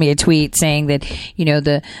Terry sent me a tweet saying that, you know,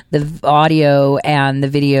 the audio and the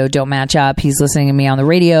video don't match up. He's listening to me on the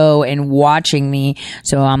radio and watching me.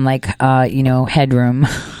 So I'm like, headroom.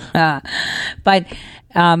 But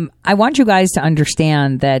I want you guys to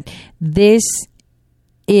understand that this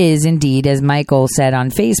is indeed, as Michael said on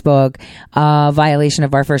Facebook, a violation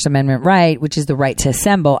of our First Amendment right, which is the right to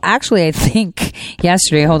assemble. Actually, I think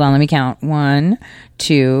yesterday, hold on, let me count. 1,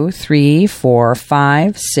 2, 3, 4,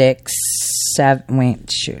 5, 6, 7. Wait,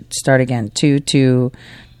 shoot, start again. 2.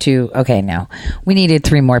 Okay, no. We needed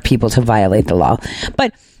 3 more people to violate the law.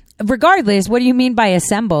 But regardless, what do you mean by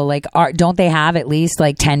assemble? Like, don't they have at least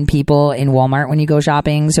like 10 people in Walmart when you go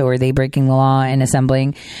shopping? So are they breaking the law and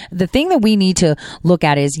assembling? The thing that we need to look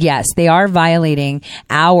at is, yes, they are violating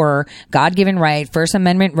our God-given right, First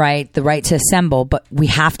Amendment right, the right to assemble. But we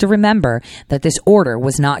have to remember that this order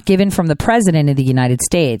was not given from the president of the United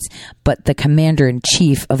States, but the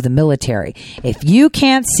commander-in-chief of the military. If you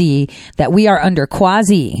can't see that we are under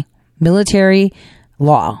quasi-military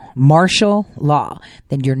law, martial law,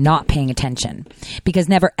 then you're not paying attention. Because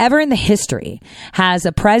never ever in the history has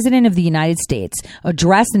a president of the United States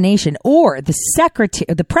addressed the nation, or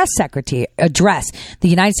the press secretary address the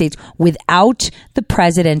United States without the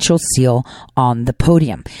presidential seal on the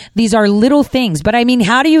podium. These are little things, but I mean,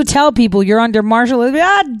 how do you tell people you're under martial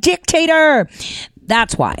law? Dictator.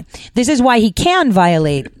 That's why. This is why he can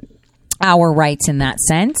violate our rights in that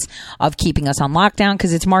sense of keeping us on lockdown,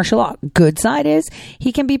 because it's martial law. Good side is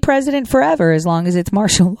he can be president forever as long as it's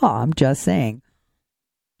martial law. I'm just saying.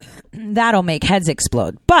 That'll make heads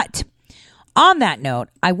explode. But on that note,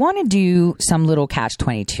 I want to do some little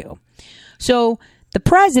catch-22. So the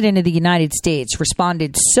president of the United States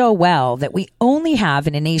responded so well that we only have,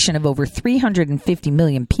 in a nation of over 350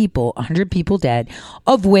 million people, 100 people dead,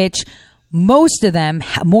 of which most of them,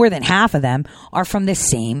 more than half of them, are from the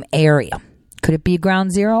same area. Could it be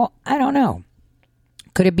ground zero? I don't know.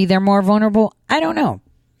 Could it be they're more vulnerable? I don't know.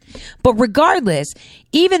 But regardless,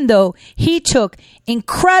 even though he took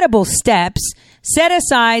incredible steps, set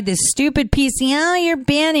aside this stupid PC, you're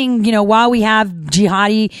banning, while we have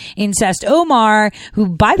jihadi incest Omar, who,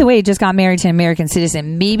 by the way, just got married to an American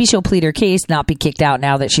citizen. Maybe she'll plead her case, not be kicked out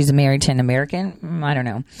now that she's married to an American. I don't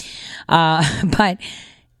know. But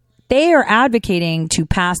they are advocating to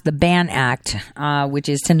pass the BAN Act, which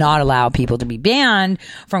is to not allow people to be banned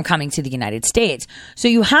from coming to the United States. So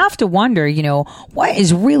you have to wonder, what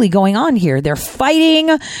is really going on here? They're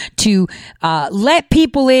fighting to let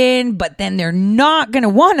people in, but then they're not going to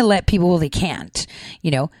want to let people. Well, they can't,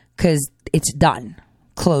 because it's done.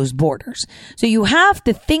 Closed borders. So you have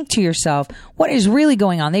to think to yourself, what is really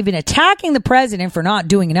going on? They've been attacking the president for not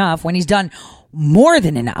doing enough when he's done more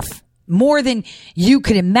than enough. More than you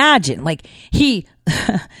could imagine. Like he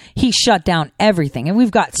shut down everything. And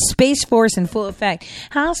we've got Space Force in full effect.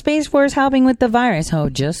 How Space Force helping with the virus? Oh,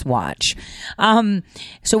 just watch.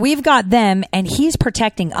 So we've got them, and he's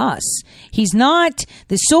protecting us. He's not,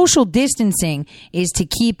 the social distancing is to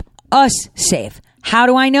keep us safe, How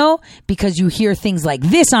do I know? Because you hear things like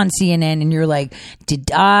this on CNN and you're like,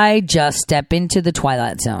 did I just step into the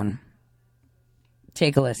Twilight Zone?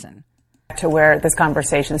 Take a listen. To where this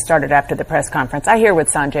conversation started after the press conference. I hear what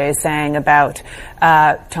Sanjay is saying about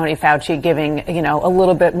Tony Fauci giving, a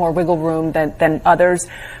little bit more wiggle room than others.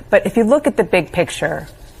 But if you look at the big picture,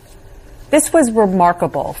 this was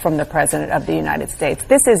remarkable from the President of the United States.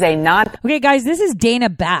 This is a Okay, guys, this is Dana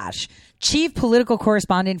Bash, chief political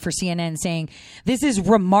correspondent for CNN, saying this is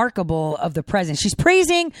remarkable of the president. She's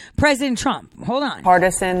praising President Trump. Hold on.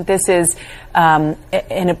 Partisan. This is an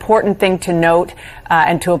important thing to note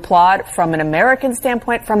and to applaud from an American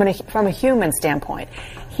standpoint, from a human standpoint.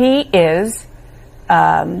 He is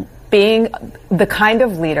being the kind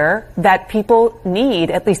of leader that people need,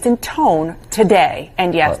 at least in tone, today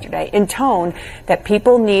and yesterday, in tone that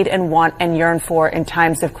people need and want and yearn for in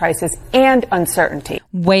times of crisis and uncertainty.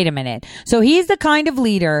 Wait a minute. So he's the kind of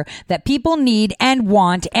leader that people need and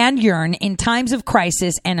want and yearn in times of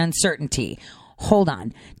crisis and uncertainty. Hold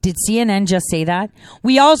on. Did CNN just say that?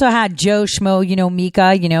 We also had Joe Schmo,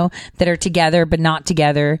 Mika, that are together but not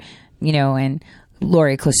together, and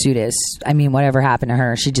Lori Klasutis. I mean, whatever happened to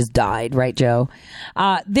her? She just died, right, Joe?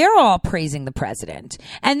 They're all praising the president.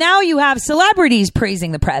 And now you have celebrities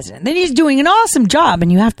praising the president. Then he's doing an awesome job.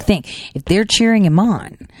 And you have to think, if they're cheering him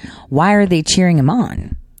on, why are they cheering him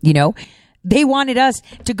on? They wanted us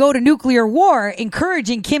to go to nuclear war,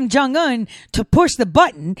 encouraging Kim Jong-un to push the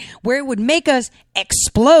button where it would make us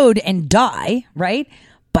explode and die, right?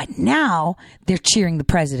 But now they're cheering the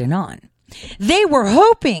president on. They were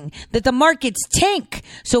hoping that the markets tank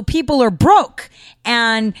so people are broke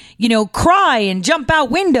and, cry and jump out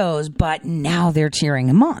windows. But now they're cheering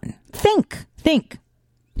him on. Think.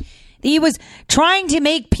 He was trying to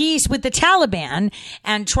make peace with the Taliban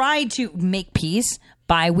and tried to make peace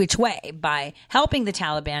by which way? By helping the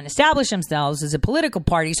Taliban establish themselves as a political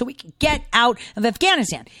party so we can get out of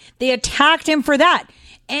Afghanistan. They attacked him for that.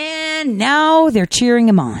 And now they're cheering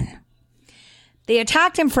him on. They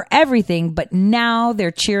attacked him for everything, but now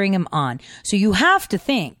they're cheering him on. So you have to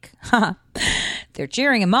think, they're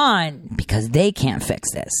cheering him on because they can't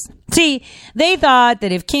fix this. See, they thought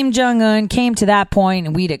that if Kim Jong-un came to that point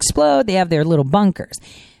and we'd explode, they have their little bunkers.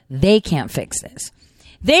 They can't fix this.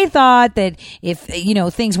 They thought that if,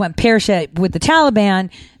 things went pear-shaped with the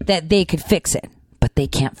Taliban, that they could fix it, but they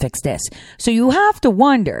can't fix this. So you have to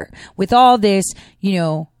wonder with all this,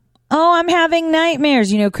 oh, I'm having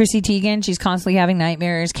nightmares. Chrissy Teigen, she's constantly having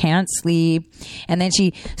nightmares, can't sleep. And then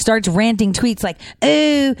she starts ranting tweets like,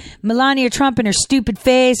 oh, Melania Trump and her stupid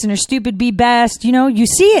face and her stupid be best. You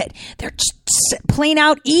see it. They're just plain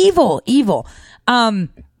out evil. They're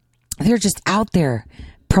just out there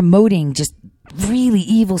promoting just really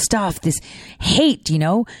evil stuff. This hate,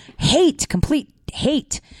 complete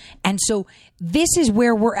hate. And so this is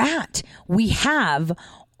where we're at. We have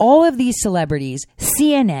all of these celebrities,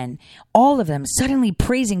 CNN, all of them suddenly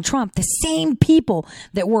praising Trump, the same people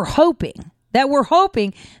that were hoping that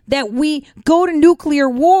we go to nuclear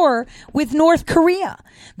war with North Korea,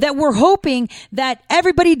 that we're hoping that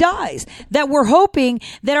everybody dies, that we're hoping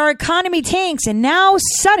that our economy tanks. And now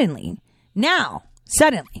suddenly,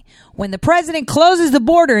 when the president closes the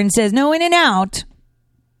border and says no in and out,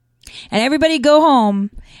 and everybody go home,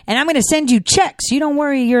 and I'm going to send you checks. You don't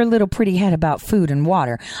worry your little pretty head about food and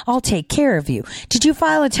water. I'll take care of you. Did you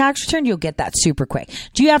file a tax return? You'll get that super quick.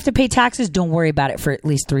 Do you have to pay taxes? Don't worry about it for at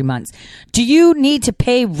least 3 months. Do you need to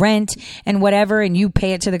pay rent and whatever, and you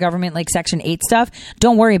pay it to the government like Section 8 stuff?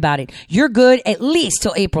 Don't worry about it. You're good at least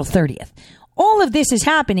till April 30th. All of this is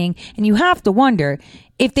happening, and you have to wonder,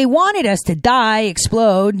 if they wanted us to die,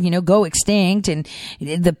 explode, go extinct, and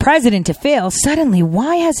the president to fail, suddenly,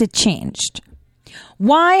 why has it changed?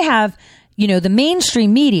 Why have, the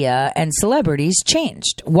mainstream media and celebrities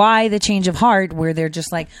changed? Why the change of heart where they're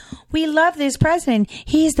just like, we love this president.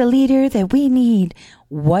 He's the leader that we need.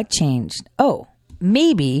 What changed? Oh,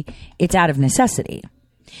 maybe it's out of necessity.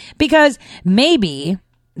 Because maybe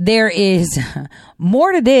there is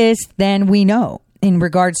more to this than we know in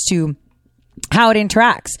regards to how it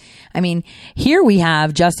interacts. I mean, here we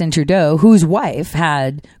have Justin Trudeau, whose wife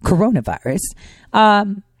had coronavirus,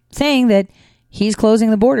 saying that he's closing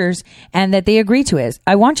the borders and that they agree to it.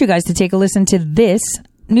 I want you guys to take a listen to this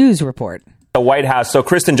news report. The White House. So,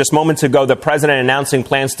 Kristen, just moments ago, the president announcing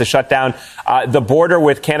plans to shut down the border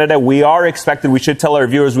with Canada. We should tell our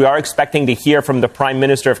viewers, we are expecting to hear from the Prime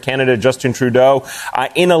Minister of Canada, Justin Trudeau,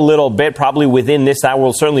 in a little bit, probably within this hour.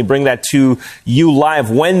 We'll certainly bring that to you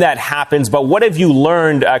live when that happens. But what have you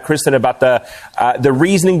learned, Kristen, about the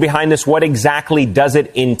reasoning behind this? What exactly does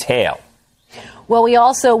it entail? Well, we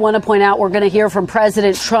also want to point out we're going to hear from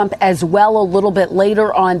President Trump as well a little bit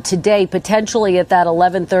later on today, potentially at that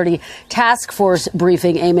 11:30 task force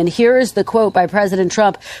briefing. Eamon, here is the quote by President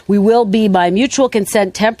Trump. We will be, by mutual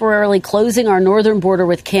consent, temporarily closing our northern border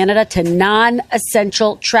with Canada to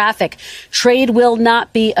non-essential traffic. Trade will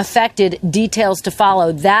not be affected. Details to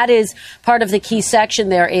follow. That is part of the key section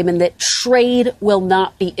there, Eamon, that trade will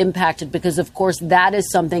not be impacted because, of course, that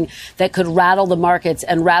is something that could rattle the markets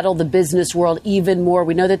and rattle the business world even more.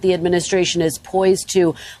 We know that the administration is poised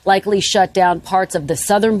to likely shut down parts of the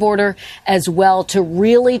southern border as well to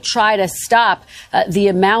really try to stop the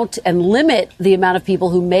amount and limit the amount of people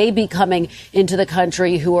who may be coming into the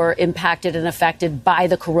country who are impacted and affected by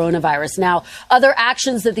the coronavirus. Now, other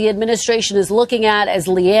actions that the administration is looking at, as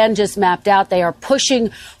Leanne just mapped out, they are pushing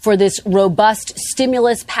for this robust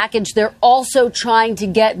stimulus package. They're also trying to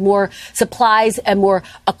get more supplies and more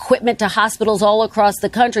equipment to hospitals all across the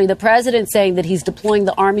country. The president saying that he's deploying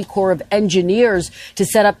the Army Corps of Engineers to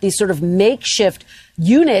set up these sort of makeshift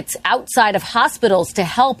units outside of hospitals to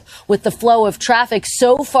help with the flow of traffic.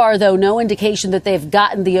 So far, though, no indication that they've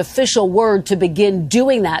gotten the official word to begin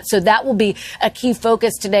doing that. So that will be a key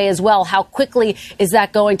focus today as well. How quickly is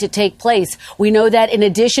that going to take place? We know that in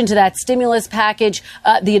addition to that stimulus package,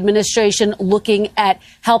 the administration looking at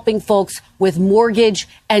helping folks with mortgage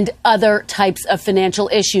and other types of financial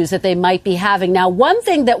issues that they might be having. Now, one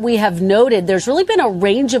thing that we have noted, there's really been a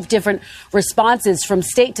range of different responses from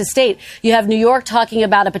state to state. You have New York talking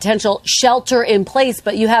about a potential shelter in place,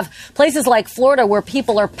 but you have places like Florida where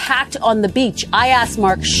people are packed on the beach. I asked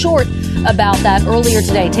Mark Short about that earlier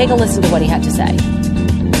today. Take a listen to what he had to say.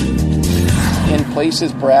 In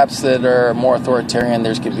places perhaps that are more authoritarian,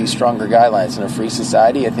 there's going to be stronger guidelines. In a free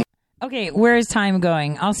society, I think. Okay, where is time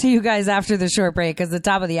going? I'll see you guys after the short break because the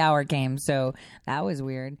top of the hour came. So that was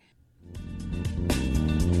weird.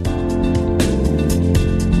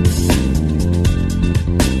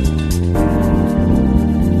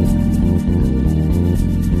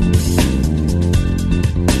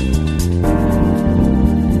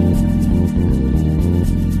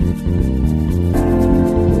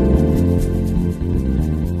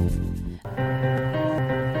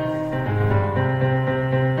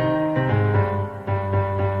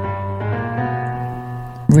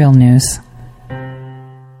 Real news.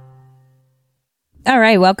 All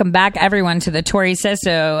right, welcome back, everyone, to the Tori Says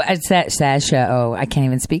So. I can't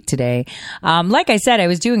even speak today. Like I said, I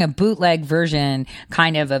was doing a bootleg version,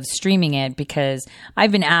 kind of streaming it because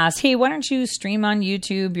I've been asked, hey, why don't you stream on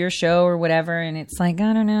YouTube your show or whatever? And it's like,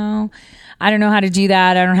 I don't know how to do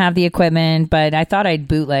that. I don't have the equipment, but I thought I'd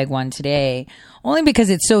bootleg one today. Only because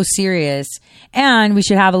it's so serious and we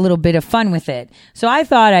should have a little bit of fun with it. So I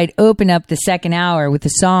thought I'd open up the second hour with a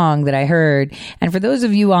song that I heard. And for those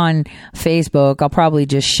of you on Facebook, I'll probably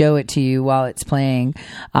just show it to you while it's playing.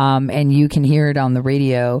 And you can hear it on the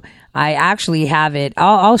radio. I actually have it.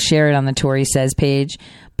 I'll share it on the Tori Says page,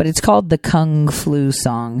 but it's called the Kung Flu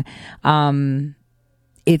song.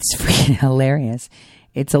 It's freaking hilarious.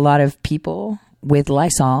 It's a lot of people with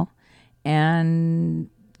Lysol and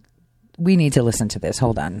we need to listen to this.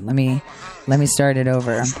 Hold on. Let me start it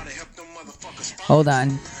over. Hold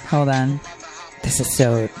on. This is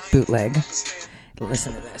so bootleg.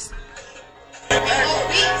 Listen to this.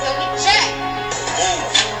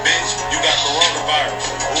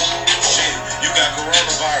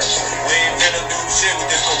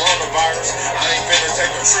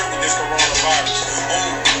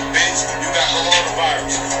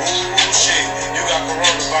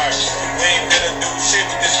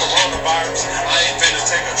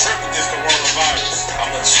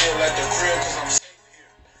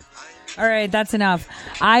 All right, that's enough.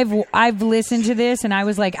 I've listened to this and I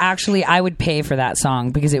was like, actually, I would pay for that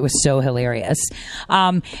song because it was so hilarious.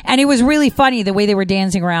 And it was really funny the way they were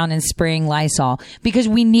dancing around and spraying Lysol because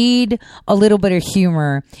we need a little bit of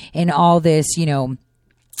humor in all this,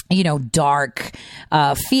 dark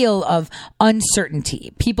feel of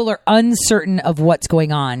uncertainty. People are uncertain of what's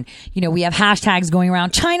going on. We have hashtags going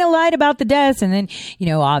around. China lied about the deaths. And then,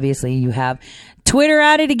 obviously you have Twitter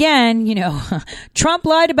at it again. Trump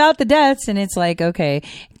lied about the deaths. And it's like, okay,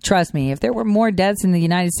 trust me, if there were more deaths in the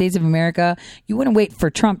United States of America, you wouldn't wait for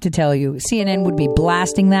Trump to tell you. CNN would be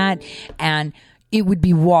blasting that. And it would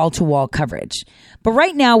be wall-to-wall coverage. But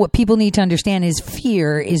right now, what people need to understand is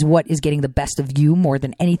fear is what is getting the best of you more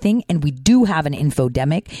than anything. And we do have an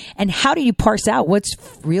infodemic. And how do you parse out what's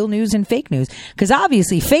real news and fake news? Because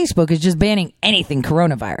obviously Facebook is just banning anything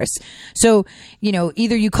coronavirus. So,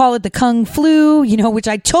 either you call it the Kung flu, which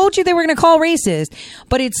I told you they were going to call racist,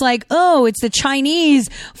 but it's like, oh, it's the Chinese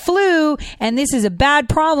flu and this is a bad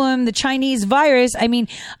problem, the Chinese virus. I mean,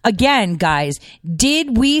 again, guys,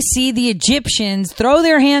 did we see the Egyptians throw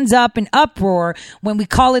their hands up in uproar when we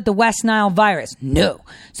call it the West Nile virus? No.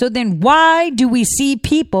 So then why do we see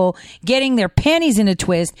people getting their panties in a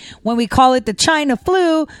twist when we call it the China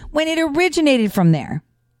flu when it originated from there?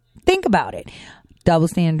 Think about it. Double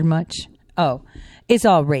standard much? Oh, it's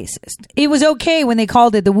all racist. It was okay when they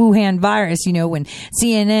called it the Wuhan virus, when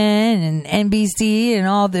CNN and NBC and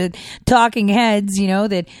all the talking heads,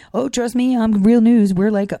 that, oh, trust me, I'm real news.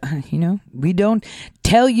 We're like, we don't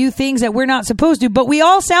tell you things that we're not supposed to, but we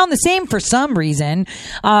all sound the same for some reason.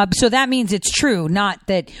 So that means it's true, not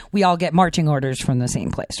that we all get marching orders from the same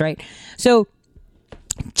place, right? So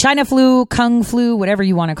China flu, Kung flu, whatever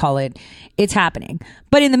you want to call it, it's happening.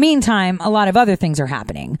 But in the meantime, a lot of other things are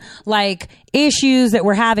happening, like issues that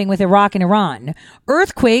we're having with Iraq and Iran,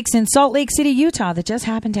 earthquakes in Salt Lake City, Utah, that just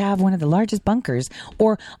happen to have one of the largest bunkers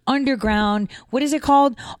or underground, what is it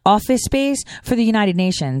called? Office space for the United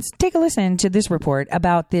Nations. Take a listen to this report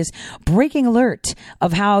about this breaking alert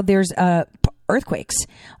of how there's earthquakes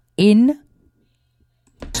in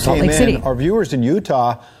Salt Lake City. Our viewers in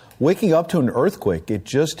Utah waking up to an earthquake. It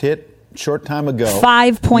just hit a short time ago.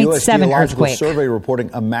 5.7 earthquake. Survey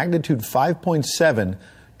reporting a magnitude 5.7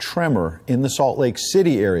 tremor in the Salt Lake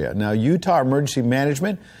City area. Now, Utah Emergency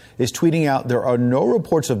Management is tweeting out there are no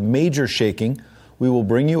reports of major shaking. We will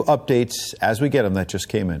bring you updates as we get them. That just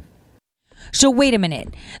came in. So wait a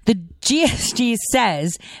minute. The GSG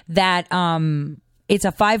says that it's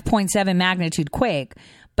a 5.7 magnitude quake,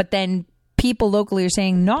 but then people locally are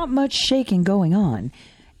saying not much shaking going on.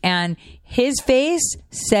 And his face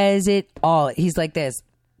says it all. He's like this.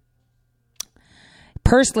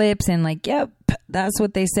 Pursed lips and like, yep, that's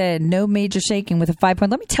what they said. No major shaking with a 5 point.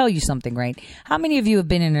 Let me tell you something, right? How many of you have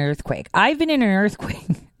been in an earthquake? I've been in an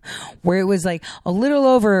earthquake where it was like a little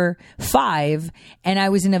over 5 and I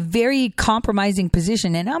was in a very compromising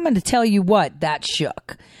position. And I'm going to tell you what, that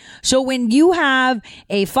shook. So when you have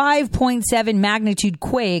a 5.7 magnitude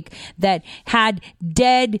quake that had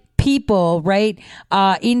dead people, right,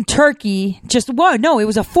 in Turkey, it was a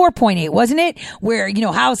 4.8, wasn't it? Where,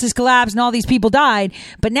 houses collapsed and all these people died.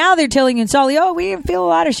 But now they're telling you in Sully, oh, we didn't feel a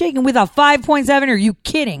lot of shaking with a 5.7. Are you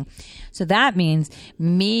kidding? So that means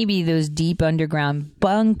maybe those deep underground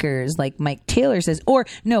bunkers, like Mike Taylor says, or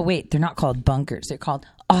no, wait, they're not called bunkers. They're called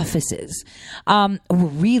offices, were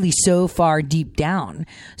really so far deep down.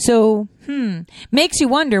 So, makes you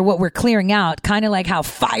wonder what we're clearing out, kind of like how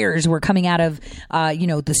fires were coming out of,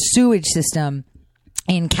 the sewage system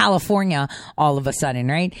in California all of a sudden,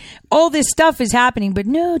 right? All this stuff is happening, but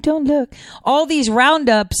no, don't look. All these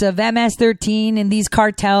roundups of MS-13 and these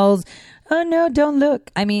cartels. Oh, no, don't look.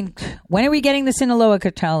 I mean, when are we getting the Sinaloa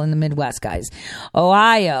cartel in the Midwest, guys?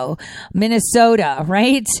 Ohio, Minnesota,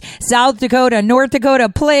 right? South Dakota, North Dakota,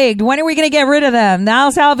 plagued. When are we going to get rid of them? The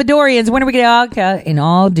El Salvadorians, when are we going to... In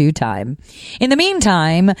all due time. In the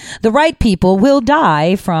meantime, the right people will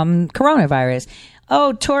die from coronavirus.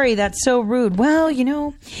 Oh, Tori, that's so rude. Well,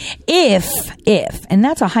 if, and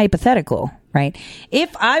that's a hypothetical, right?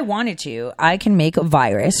 If I wanted to, I can make a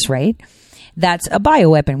virus, right? That's a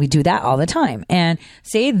bioweapon. We do that all the time. And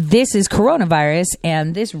say this is coronavirus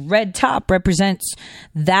and this red top represents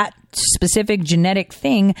that specific genetic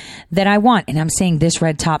thing that I want. And I'm saying this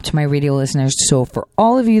red top to my radio listeners. So for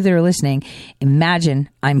all of you that are listening, imagine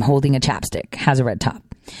I'm holding a chapstick, has a red top.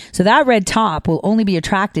 So that red top will only be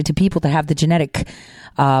attracted to people that have the genetic,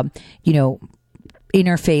 interface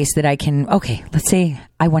that I can, okay, let's say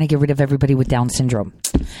I want to get rid of everybody with Down syndrome.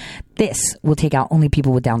 This will take out only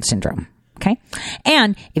people with Down syndrome. Okay.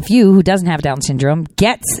 And if you, who doesn't have Down syndrome,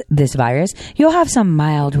 gets this virus, you'll have some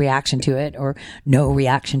mild reaction to it or no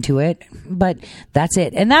reaction to it. But that's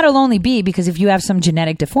it. And that'll only be because if you have some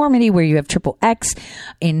genetic deformity where you have XXX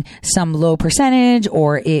in some low percentage,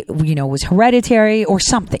 or it, was hereditary or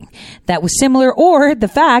something that was similar, or the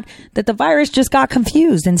fact that the virus just got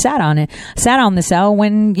confused and sat on the cell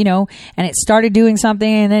when, and it started doing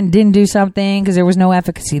something and then didn't do something because there was no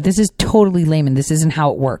efficacy. This is totally layman. This isn't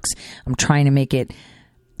how it works. I'm trying to make it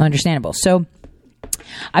understandable. So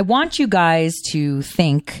I want you guys to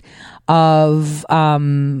think of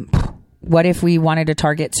What if we wanted to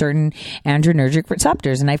target certain adrenergic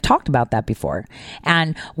receptors? And I've talked about that before.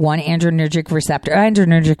 And one adrenergic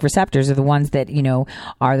receptors are the ones that,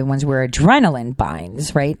 are the ones where adrenaline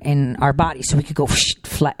binds, right, in our body. So we could go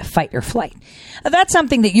fight or flight. That's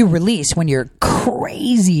something that you release when you're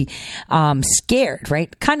crazy scared,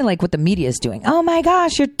 right? Kind of like what the media is doing. Oh my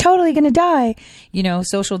gosh, you're totally going to die.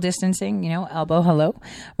 Social distancing, elbow, hello,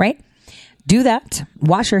 right? Do that,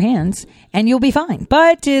 wash your hands, and you'll be fine.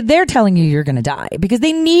 But they're telling you you're going to die because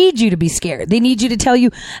they need you to be scared. They need you to tell you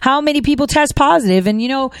how many people test positive. And,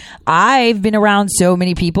 I've been around so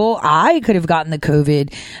many people. I could have gotten the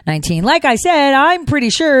COVID-19. Like I said, I'm pretty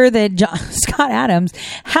sure that Scott Adams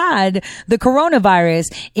had the coronavirus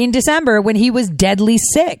in December when he was deadly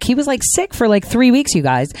sick. He was sick for 3 weeks, you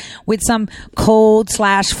guys, with some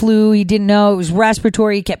cold/flu. He didn't know it was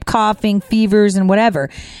respiratory. He kept coughing, fevers, and whatever.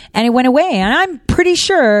 And it went away. And I'm pretty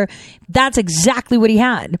sure that's exactly what he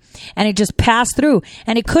had. And it just passed through.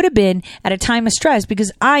 And it could have been at a time of stress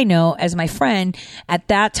because I know, as my friend at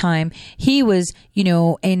that time, he was,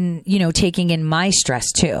 taking in my stress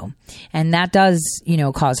too. And that does,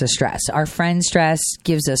 cause us stress. Our friend stress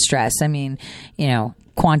gives us stress. I mean,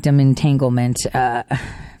 quantum entanglement,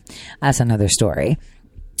 that's another story.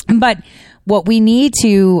 But what we need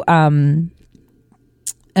to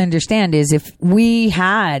understand is if we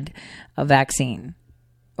had a vaccine,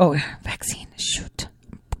 going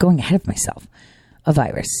ahead of myself, a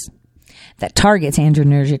virus that targets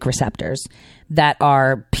adrenergic receptors that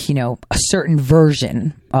are, a certain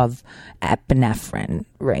version of epinephrine,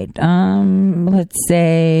 right? Let's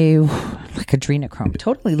say like adrenochrome,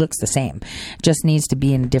 totally looks the same, just needs to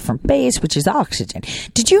be in a different base, which is oxygen.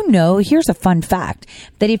 Did you know, here's a fun fact,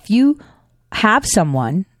 that if you have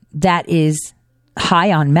someone that is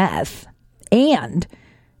high on meth and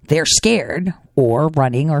they're scared or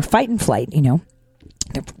running or fight and flight,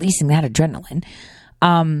 they're releasing that adrenaline,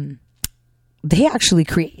 they actually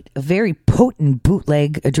create a very potent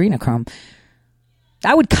bootleg adrenochrome.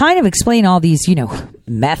 That would kind of explain all these,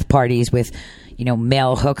 meth parties with,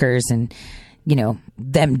 male hookers and,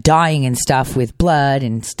 them dying and stuff with blood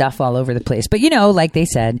and stuff all over the place. But, like they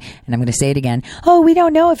said, and I'm going to say it again, we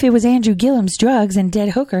don't know if it was Andrew Gillum's drugs and dead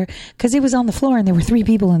hooker because it was on the floor and there were 3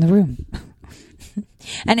 people in the room.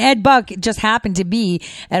 And Ed Buck just happened to be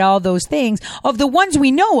at all those things of the ones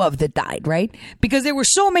we know of that died, right? Because there were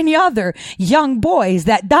so many other young boys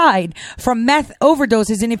that died from meth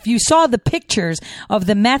overdoses. And if you saw the pictures of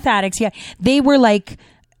the meth addicts, they were like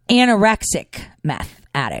anorexic meth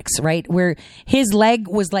addicts, right? Where his leg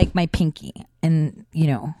was like my pinky. And,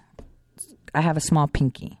 I have a small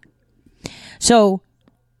pinky. So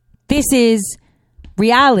this is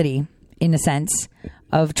reality in a sense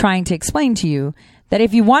of trying to explain to you that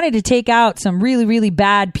if you wanted to take out some really, really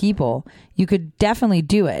bad people, you could definitely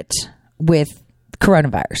do it with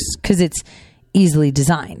coronavirus because it's easily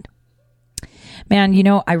designed. Man,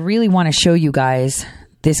 I really want to show you guys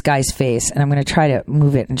this guy's face, and I'm going to try to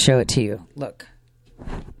move it and show it to you. Look.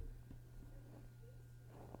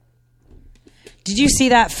 Did you see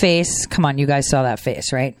that face? Come on, you guys saw that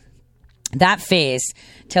face, right? That face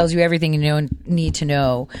tells you everything you need to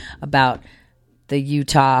know about the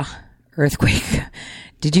Utah earthquake.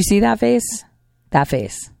 Did you see that face? That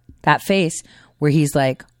face where he's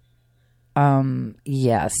like,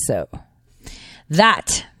 yeah, so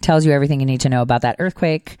that tells you everything you need to know about that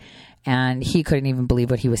earthquake. And he couldn't even believe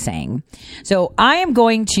what he was saying. So I am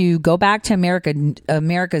going to go back to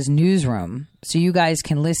America's newsroom so you guys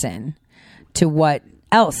can listen to what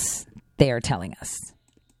else they are telling us.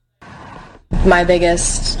 My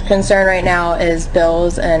biggest concern right now is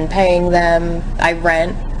bills and paying them. I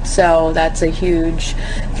rent, so that's a huge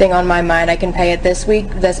thing on my mind. I can pay it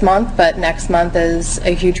this month, but next month is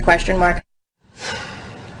a huge question mark.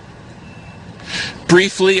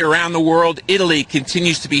 Briefly, around the world, Italy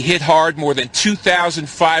continues to be hit hard, more than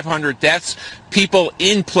 2,500 deaths. People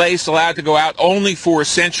in place allowed to go out only for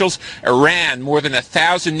essentials. Iran, more than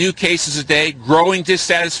 1,000 new cases a day, growing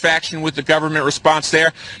dissatisfaction with the government response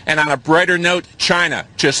there. And on a brighter note, China,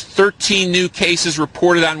 just 13 new cases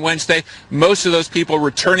reported on Wednesday. Most of those people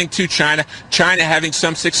returning to China, China having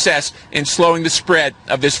some success in slowing the spread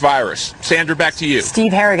of this virus. Sandra, back to you.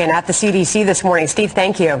 Steve Harrigan at the CDC this morning. Steve,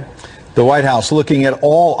 thank you. The White House looking at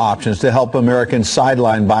all options to help Americans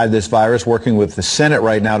sidelined by this virus, working with the Senate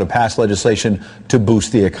right now to pass legislation to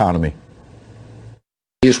boost the economy.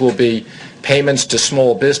 These will be payments to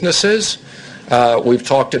small businesses. We've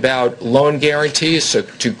talked about loan guarantees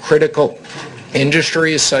to critical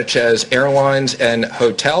industries such as airlines and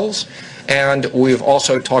hotels. And we've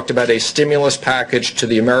also talked about a stimulus package to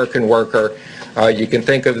the American worker You can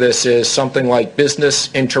think of this as something like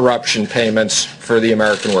business interruption payments for the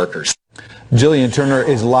American workers. Jillian Turner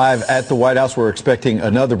is live at the White House. We're expecting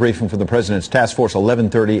another briefing from the President's Task Force,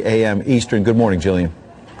 11:30 a.m. Eastern. Good morning, Jillian.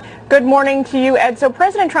 Good morning to you, Ed. So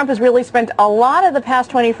President Trump has really spent a lot of the past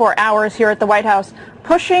 24 hours here at the White House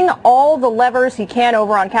pushing all the levers he can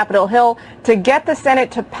over on Capitol Hill to get the Senate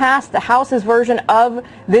to pass the House's version of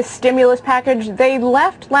this stimulus package. They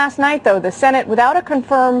left last night, though, the Senate without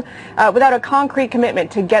a concrete commitment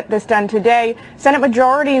to get this done today. Senate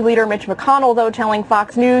Majority Leader Mitch McConnell, though, telling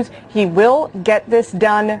Fox News he will get this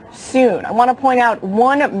done soon. I want to point out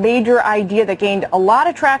one major idea that gained a lot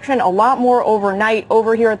of traction, a lot more overnight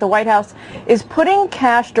over here at the White House, is putting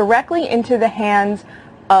cash directly into the hands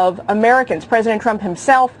of Americans. President Trump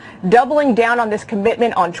himself doubling down on this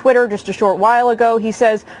commitment on Twitter just a short while ago. He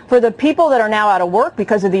says, for the people that are now out of work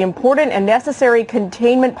because of the important and necessary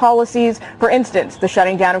containment policies, for instance, the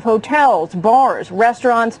shutting down of hotels, bars,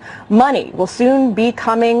 restaurants, money will soon be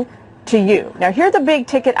coming to you. Now, here are the big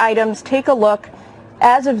ticket items. Take a look.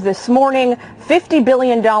 As of this morning, $50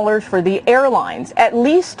 billion for the airlines, at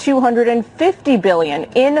least $250 billion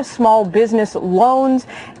in small business loans,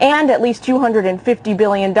 and at least $250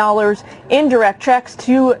 billion in direct checks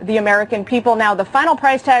to the American people. Now, the final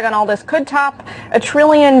price tag on all this could top $1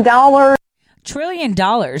 trillion. $1 trillion.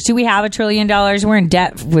 Do we have $1 trillion? We're in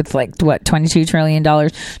debt with $22 trillion.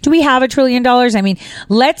 Do we have $1 trillion? I mean,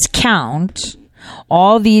 let's count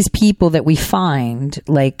all these people that we find,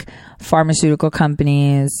 like pharmaceutical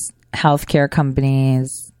companies, healthcare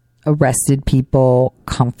companies, arrested people,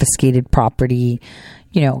 confiscated property.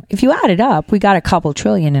 You know, if you add it up, we got a couple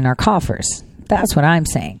trillion in our coffers. That's what I'm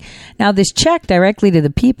saying. Now, this check directly to the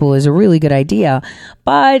people is a really good idea,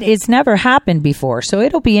 but it's never happened before. So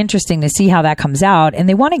it'll be interesting to see how that comes out. And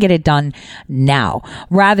they want to get it done now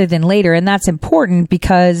rather than later. And that's important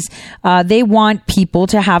because they want people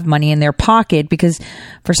to have money in their pocket because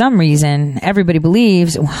for some reason, everybody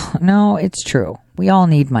believes, well, no, it's true. We all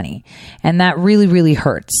need money. And that really, really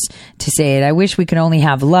hurts to say it. I wish we could only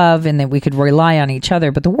have love and that we could rely on each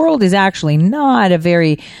other. But the world is actually not a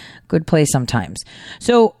very good place sometimes.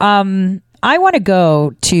 So I want to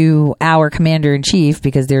go to our commander-in-chief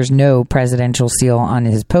because there's no presidential seal on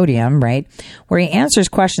his podium, right? Where he answers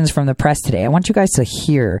questions from the press today. I want you guys to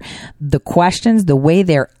hear the questions, the way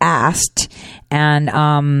they're asked, and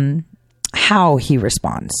how he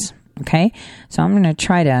responds. Okay? So I'm going to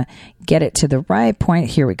try to get it to the right point.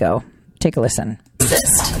 Here we go. Take a listen.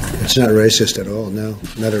 It's not racist at all. No,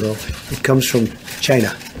 not at all. It comes from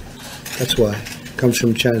China. That's why. Comes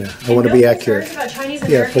from China. I want to be accurate.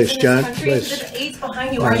 Yeah, please, John. Please.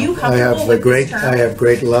 I have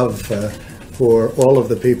great love for all of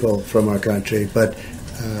the people from our country, but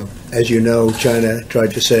as you know, China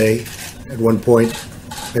tried to say at one point,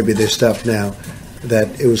 maybe they stopped now,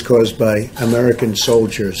 that it was caused by American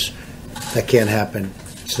soldiers. That can't happen.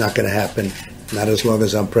 It's not going to happen. Not as long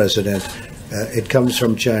as I'm president. It comes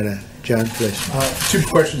from China. John, please. Two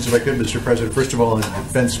questions, if I could, Mr. President. First of all, in the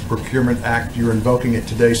Defense Procurement Act, you're invoking it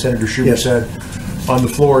today. Senator Schumer said on the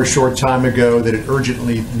floor a short time ago that it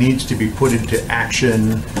urgently needs to be put into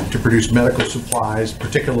action to produce medical supplies,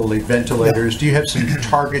 particularly ventilators. Do you have some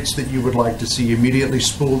targets that you would like to see immediately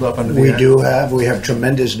spooled up under the act? We have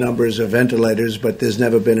tremendous numbers of ventilators, but there's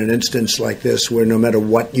never been an instance like this where no matter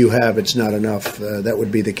what you have, it's not enough. That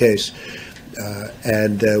would be the case.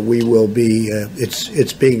 And we will be,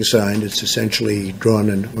 it's being signed. It's essentially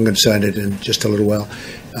drawn, and I'm going to sign it in just a little while.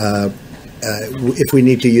 If we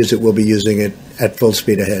need to use it, we'll be using it at full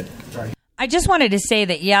speed ahead. I just wanted to say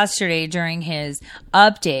that yesterday during his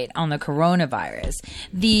update on the coronavirus,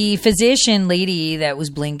 the physician lady that was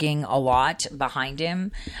blinking a lot behind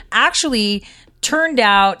him actually turned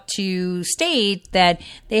out to state that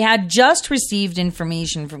they had just received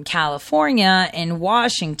information from California and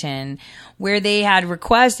Washington where they had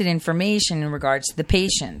requested information in regards to the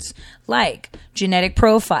patients, like genetic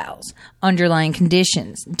profiles, underlying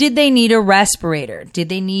conditions. Did they need a respirator? Did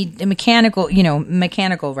they need a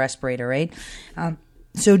mechanical respirator, right?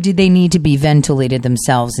 So did they need to be ventilated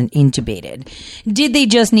themselves and intubated? Did they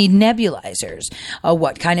just need nebulizers?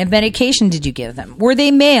 What kind of medication did you give them? Were they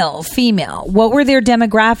male, female? What were their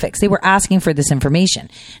demographics? They were asking for this information.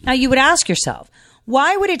 Now you would ask yourself,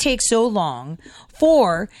 why would it take so long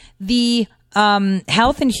for the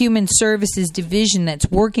Health and Human Services Division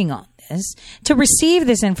that's working on this to receive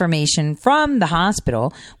this information from the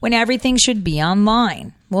hospital when everything should be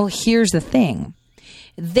online? Well, here's the thing.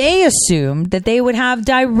 They assumed that they would have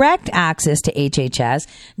direct access to HHS,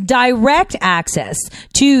 direct access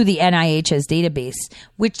to the NIH's database,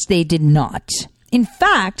 which they did not. In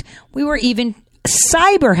fact, we were even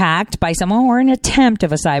cyber hacked by someone, or an attempt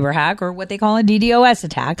of a cyber hack, or what they call a DDoS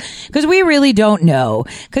attack, because we really don't know,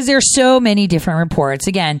 because there's so many different reports.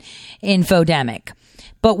 Again, infodemic.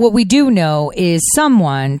 But what we do know is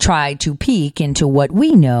someone tried to peek into what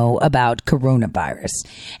we know about coronavirus.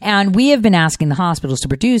 And we have been asking the hospitals to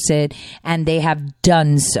produce it, and they have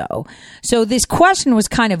done so. So this question was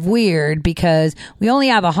kind of weird because we only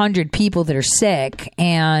have 100 people that are sick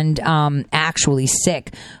and actually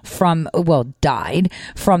sick from, died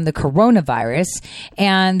from the coronavirus.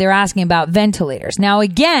 And they're asking about ventilators. Now,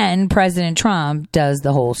 again, President Trump does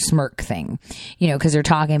the whole smirk thing, because they're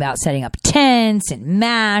talking about setting up tents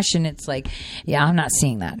and and it's like, yeah, I'm not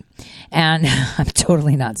seeing that. And I'm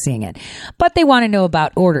totally not seeing it. But they want to know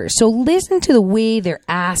about orders. So listen to the way they're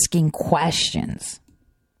asking questions.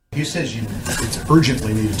 He says it's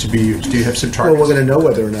urgently needed to be used. Do you have some targets? Well, we're going to know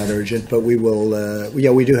whether or not urgent, but we will,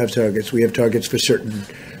 we do have targets. We have targets for certain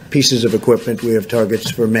pieces of equipment. We have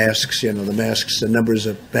targets for masks. The numbers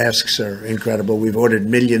of masks are incredible. We've ordered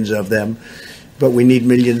millions of them. But we need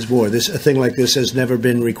millions more. A thing like this has never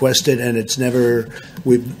been requested, and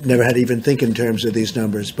we've never had to even think in terms of these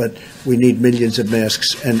numbers. But we need millions of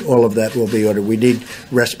masks, and all of that will be ordered. We need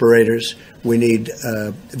respirators. We need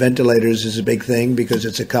ventilators is a big thing because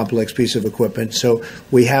it's a complex piece of equipment. So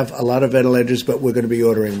we have a lot of ventilators, but we're going to be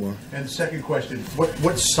ordering more. And the second question,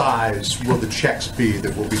 what size will the checks be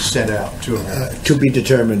that will be sent out to America? To be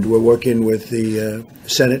determined. We're working with the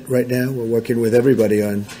Senate right now. We're working with everybody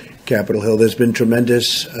on Capitol Hill. There's been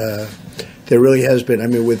tremendous, there really has been,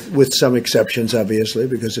 with some exceptions, obviously,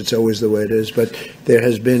 because it's always the way it is, but there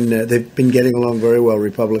has been, they've been getting along very well,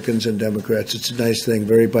 Republicans and Democrats. It's a nice thing,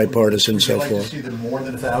 very bipartisan, so forth. Would you like to see them more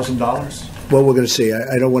than $1,000? Well, we're going to see.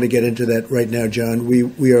 I don't want to get into that right now, John.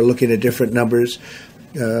 We are looking at different numbers.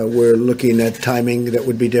 We're looking at timing that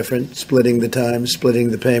would be different, splitting the time,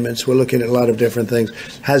 splitting the payments. We're looking at a lot of different things.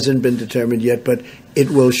 Hasn't been determined yet, but it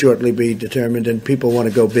will shortly be determined, and people want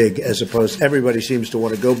to go big as opposed. Everybody seems to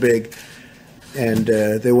want to go big, and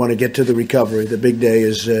they want to get to the recovery. The big day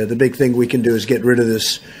is the big thing we can do is get rid of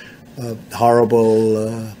this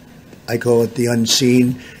horrible, I call it the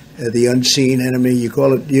unseen enemy. You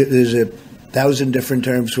call it, there's 1,000 different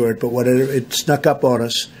terms for it, but whatever, it snuck up on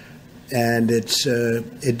us. And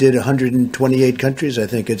it did 128 countries. I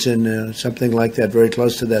think it's in something like that, very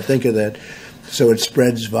close to that. Think of that. So it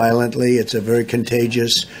spreads violently. It's a very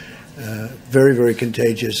contagious, very, very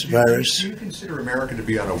contagious virus. Do you consider America to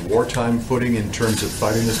be on a wartime footing in terms of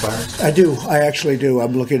fighting this virus? I do. I actually do.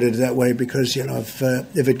 I'm looking at it that way because,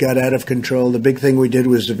 if it got out of control, the big thing we did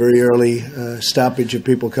was a very early stoppage of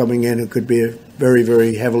people coming in who could be very,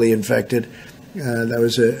 very heavily infected. That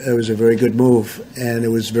was a very good move, and it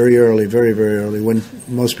was very early, very, very early, when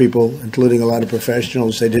most people, including a lot of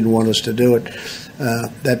professionals, they didn't want us to do it.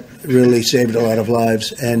 That really saved a lot of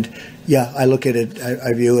lives. And, yeah, I look at it,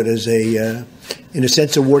 I view it as in a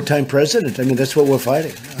sense, a wartime president. That's what we're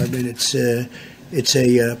fighting. It's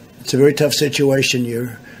a very tough situation.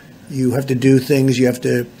 You have to do things. You have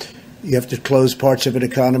to close parts of an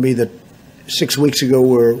economy that 6 weeks ago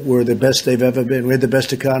were the best they've ever been. We had the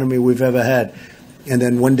best economy we've ever had. And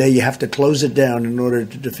then one day you have to close it down in order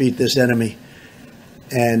to defeat this enemy.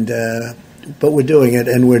 But we're doing it,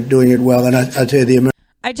 and we're doing it well. And I'll tell you,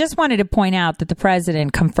 I just wanted to point out that the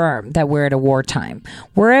president confirmed that we're at a wartime.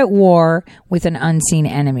 We're at war with an unseen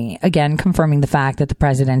enemy. Again, confirming the fact that the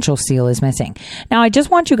presidential seal is missing. Now, I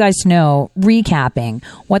just want you guys to know, recapping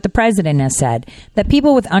what the president has said, that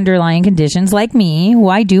people with underlying conditions like me, who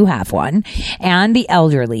I do have one, and the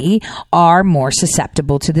elderly are more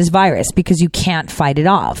susceptible to this virus because you can't fight it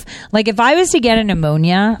off. Like if I was to get a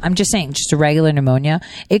pneumonia, I'm just saying, just a regular pneumonia,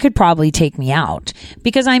 it could probably take me out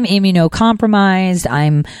because I'm immunocompromised.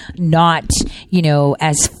 I'm not,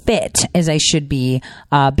 as fit as I should be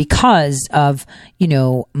because of,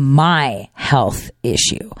 my health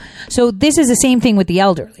issue. So this is the same thing with the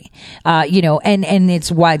elderly, and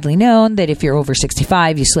it's widely known that if you're over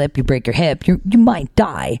 65, you slip, you break your hip, you might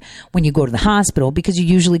die when you go to the hospital because you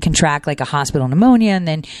usually contract like a hospital pneumonia, and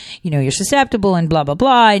then, you're susceptible and blah, blah,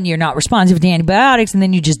 blah, and you're not responsive to antibiotics, and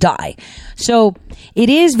then you just die. So it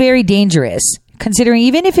is very dangerous. Considering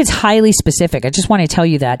even if it's highly specific, I just want to tell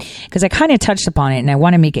you that because I kind of touched upon it and I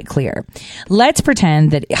want to make it clear. Let's pretend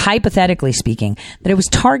that, hypothetically speaking, that it was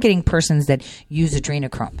targeting persons that use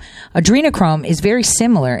adrenochrome. Adrenochrome is very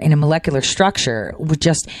similar in a molecular structure with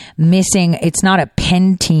just missing, it's not a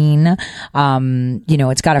pentene,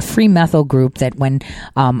 it's got a free methyl group that when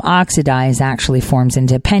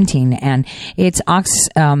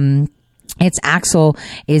its axle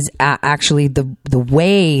is actually the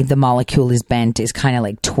way the molecule is bent is kind of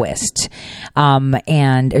like twist.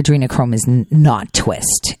 And adrenochrome is not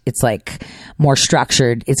twist. It's like more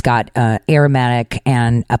structured. It's got aromatic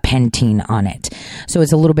and a pentene on it. So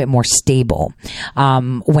it's a little bit more stable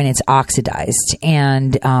when it's oxidized.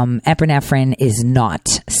 And epinephrine is not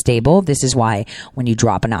stable. This is why when you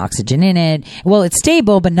drop an oxygen in it, well, it's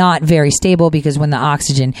stable, but not very stable, because when the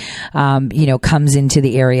oxygen, comes into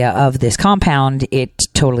the area of this compound, it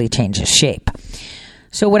totally changes shape.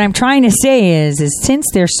 So what I'm trying to say is since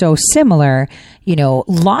they're so similar,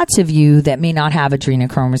 lots of you that may not have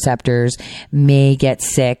adrenochrome receptors may get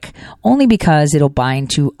sick only because it'll bind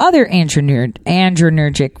to other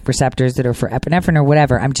adrenergic receptors that are for epinephrine or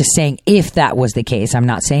whatever. I'm just saying if that was the case. I'm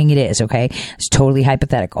not saying it is, okay? It's totally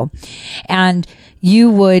hypothetical. And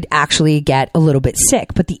you would actually get a little bit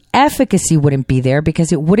sick, but the efficacy wouldn't be there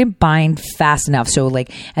because it wouldn't bind fast enough. So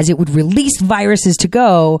like as it would release viruses to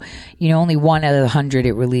go, only 1 out of 100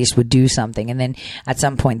 it released would do something. And then at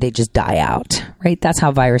some point they just die out, right? That's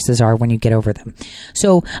how viruses are when you get over them.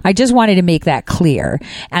 So I just wanted to make that clear.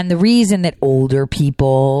 And the reason that older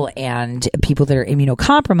people and people that are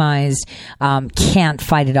immunocompromised can't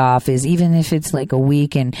fight it off is even if it's like a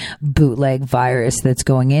weak and bootleg virus that's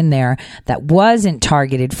going in there that wasn't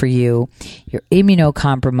targeted for you, you're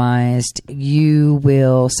immunocompromised, you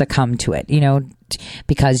will succumb to it,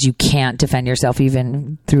 because you can't defend yourself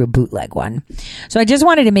even through a bootleg one. So I just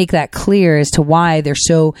wanted to make that clear as to why they're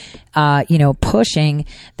so, pushing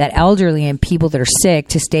that elderly and people that are sick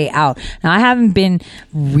to stay out. Now, I haven't been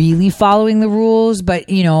really following the rules,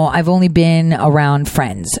 but, I've only been around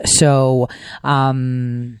friends. So,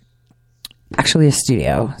 actually a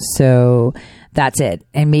studio. So that's it.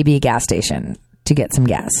 And maybe a gas station to get some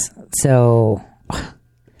gas. So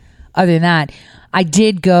other than that, I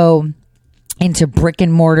did go into brick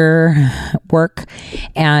and mortar work,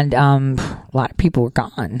 and a lot of people were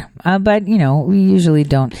gone. But, we usually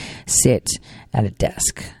don't sit at a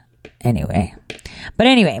desk anyway. But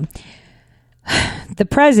anyway, the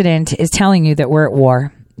president is telling you that we're at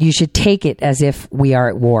war. You should take it as if we are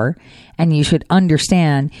at war, and you should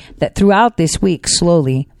understand that throughout this week,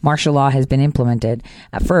 slowly, martial law has been implemented.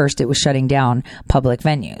 At first, it was shutting down public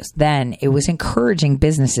venues. Then it was encouraging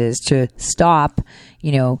businesses to stop,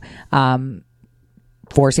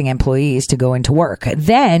 forcing employees to go into work.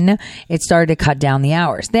 Then it started to cut down the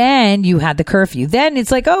hours. Then you had the curfew. Then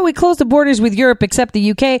it's like, we closed the borders with Europe except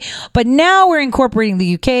the UK, but now we're incorporating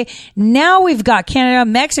the UK. Now we've got Canada.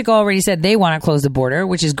 Mexico already said they want to close the border,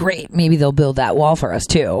 which is great. Maybe they'll build that wall for us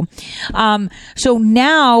too. So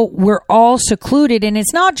now we're all secluded, and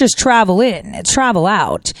it's not just travel in, it's travel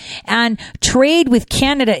out. And trade with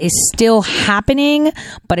Canada is still happening,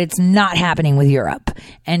 but it's not happening with Europe,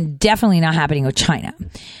 and definitely not happening with China.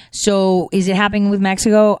 So is it happening with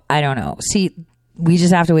Mexico? I don't know. See, we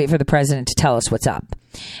just have to wait for the president to tell us what's up.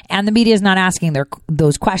 And the media is not asking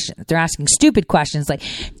those questions. They're asking stupid questions like,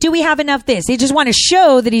 do we have enough this? They just want to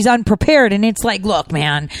show that he's unprepared. And it's like, look,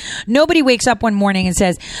 man, nobody wakes up one morning and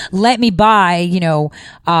says, let me buy,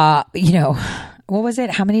 what was it?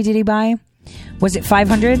 How many did he buy? Was it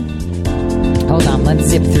 500? Hold on. Let's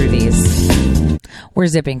zip through these. We're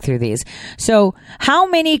zipping through these. So how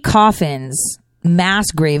many coffins, mass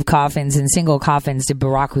grave coffins and single coffins, did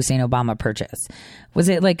Barack Hussein Obama purchase? Was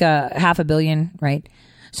it like a 500 million, right?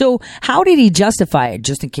 So how did he justify it?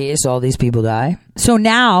 Just in case all these people die. So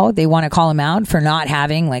now they want to call him out for not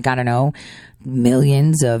having, like, I don't know,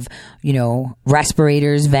 millions of,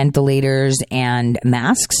 respirators, ventilators, and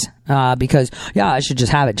masks. Because, I should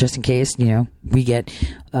just have it just in case, we get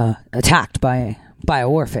attacked by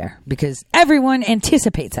biowarfare, because everyone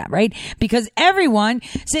anticipates that, right? Because everyone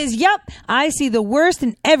says, yep, I see the worst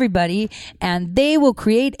in everybody, and they will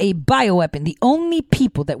create a bioweapon. The only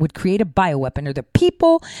people that would create a bioweapon are the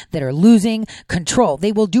people that are losing control.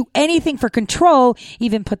 They will do anything for control,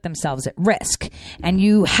 even put themselves at risk. And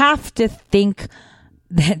you have to think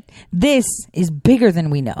that this is bigger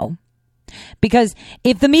than we know. Because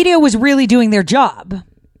if the media was really doing their job,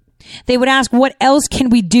 they would ask, what else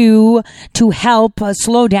can we do to help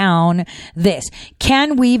slow down this?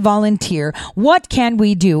 Can we volunteer? What can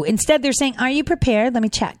we do? Instead, they're saying, are you prepared? Let me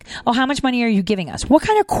check. Oh, how much money are you giving us? What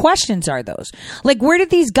kind of questions are those? Like, where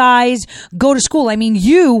did these guys go to school? I mean,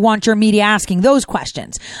 you want your media asking those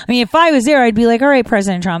questions. I mean, if I was there, I'd be like, all right,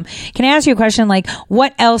 President Trump, can I ask you a question? Like,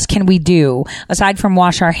 what else can we do aside from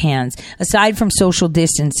wash our hands, aside from social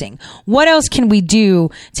distancing? What else can we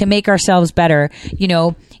do to make ourselves better?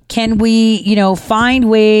 Can we, find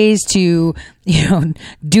ways to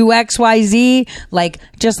do XYZ, like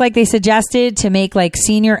just like they suggested to make like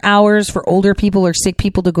senior hours for older people or sick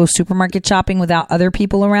people to go supermarket shopping without other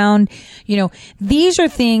people around. These are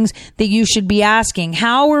things that you should be asking.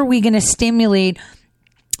 How are we going to stimulate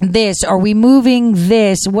this? Are we moving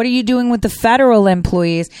this? What are you doing with the federal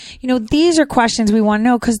employees? These are questions we want to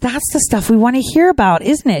know, because that's the stuff we want to hear about,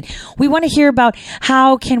 isn't it? We want to hear about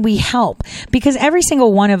how can we help, because every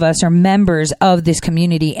single one of us are members of this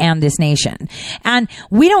community and this nation. And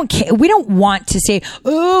we don't want to say,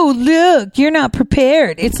 oh, look, you're not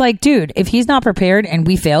prepared. It's like, dude, if he's not prepared and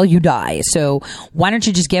we fail, you die. So why don't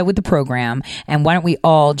you just get with the program, and why don't we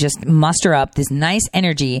all just muster up this nice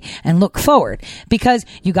energy and look forward? Because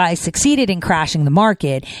you guys succeeded in crashing the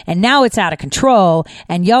market, and now it's out of control,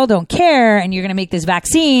 and y'all don't care, and you're going to make this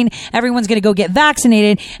vaccine. Everyone's going to go get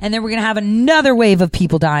vaccinated, and then we're going to have another wave of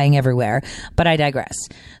people dying everywhere. But I digress.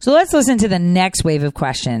 So let's listen to the next wave of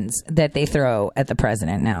questions that they throw at the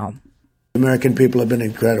president now. American people have been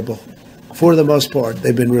incredible. For the most part,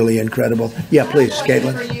 they've been really incredible. Yeah, please,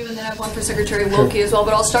 Caitlin. For you, and then I have one for Secretary Wilkie as well,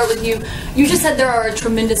 but I'll start with you. You just said there are a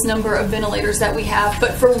tremendous number of ventilators that we have,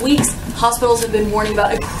 but for weeks, hospitals have been warning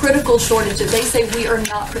about a critical shortage that they say we are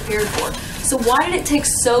not prepared for. So why did it take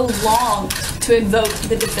so long to invoke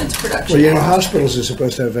the Defense Production Act? Well, hospitals are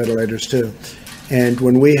supposed to have ventilators too. And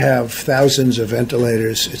when we have thousands of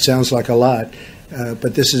ventilators, it sounds like a lot.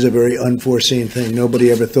 But this is a very unforeseen thing.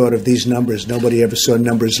 Nobody ever thought of these numbers. Nobody ever saw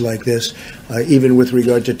numbers like this. Even with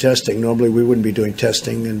regard to testing, normally we wouldn't be doing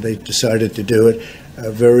testing, and they decided to do it.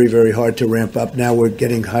 Very, very hard to ramp up. Now we're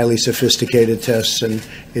getting highly sophisticated tests, and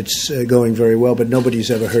it's going very well. But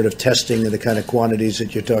nobody's ever heard of testing in the kind of quantities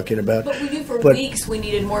that you're talking about. But we knew for weeks we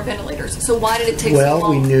needed more ventilators. So why did it take so long?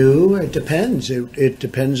 Well, we knew. It depends. It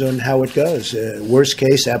depends on how it goes. Worst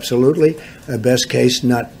case, absolutely. Best case,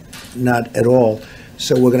 not at all.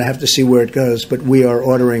 So we're going to have to see where it goes. But we are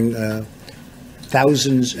ordering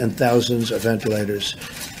thousands and thousands of ventilators,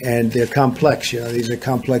 and they're complex. These are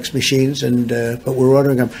complex machines, and but we're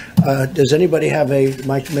ordering them. Does anybody have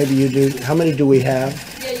Mike? Maybe you do. How many do we have?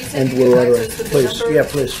 Yeah, you said and we're ordering. Please, yeah,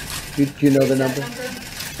 please. Do you know the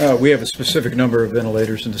number? We have a specific number of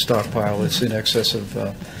ventilators in the stockpile. It's in excess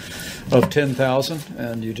of 10,000,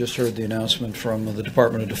 and you just heard the announcement from the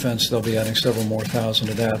Department of Defense. They'll be adding several more thousand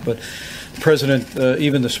to that. But the President,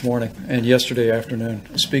 even this morning and yesterday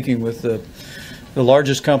afternoon, speaking with the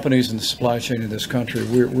largest companies in the supply chain of this country,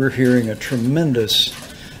 we're hearing a tremendous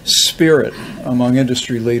spirit among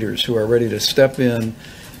industry leaders who are ready to step in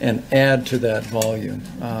and add to that volume.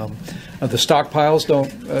 The stockpiles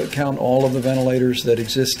don't count all of the ventilators that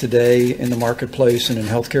exist today in the marketplace and in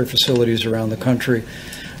healthcare facilities around the country.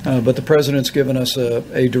 But the President's given us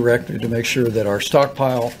a directive to make sure that our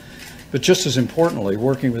stockpile, but just as importantly,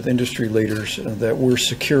 working with industry leaders, that we're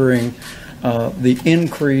securing the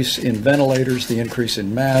increase in ventilators, the increase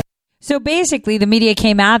in masks. So basically, the media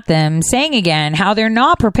came at them saying again how they're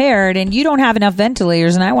not prepared, and you don't have enough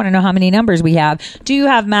ventilators, and I want to know how many numbers we have. Do you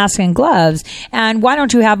have masks and gloves? And why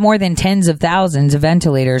don't you have more than tens of thousands of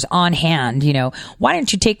ventilators on hand? Why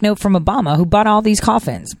don't you take note from Obama, who bought all these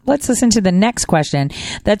coffins? Let's listen to the next question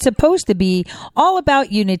that's supposed to be all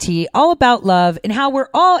about unity, all about love, and how we're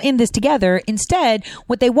all in this together. Instead,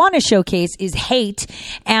 what they want to showcase is hate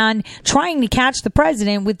and trying to catch the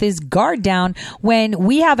president with his guard down when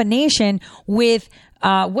we have a nation with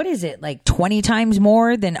like 20 times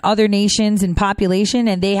more than other nations in population,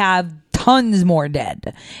 and they have tons more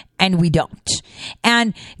dead, and we don't.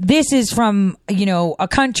 And this is from a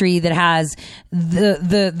country that has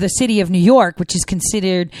the city of New York, which is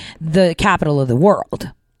considered the capital of the world,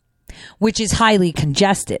 which is highly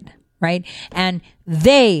congested, right? And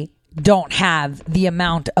they don't have the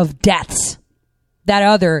amount of deaths that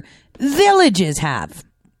other villages have.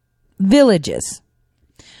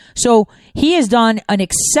 So he has done an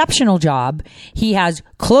exceptional job. He has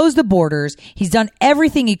closed the borders. He's done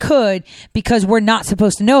everything he could because we're not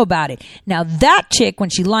supposed to know about it. Now, that chick, when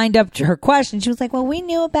she lined up to her question, she was like, well, we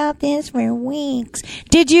knew about this for weeks.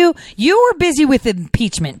 Did you? You were busy with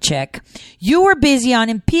impeachment, chick. You were busy on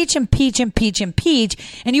impeach, and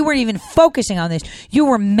you weren't even focusing on this. You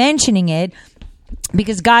were mentioning it.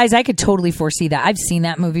 Because, guys, I could totally foresee that. I've seen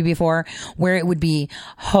that movie before where it would be,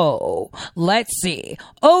 let's see.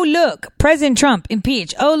 Oh, look, President Trump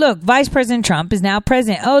impeached. Oh, look, Vice President Trump is now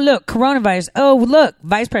president. Oh, look, coronavirus. Oh, look,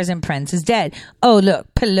 Vice President Pence is dead. Oh, look,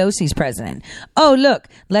 Pelosi's president. Oh, look,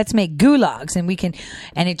 let's make gulags.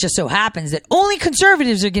 And it just so happens that only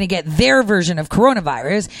conservatives are going to get their version of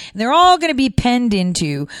coronavirus. And they're all going to be penned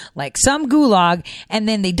into like some gulag, and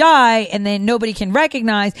then they die, and then nobody can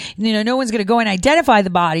recognize, no one's going to go and identify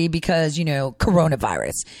the body because,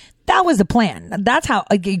 coronavirus. That was the plan. That's how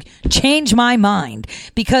I changed my mind,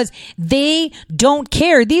 because they don't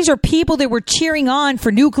care. These are people that were cheering on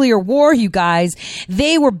for nuclear war, you guys.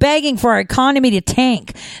 They were begging for our economy to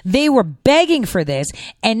tank. They were begging for this.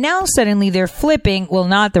 And now suddenly they're flipping. Well,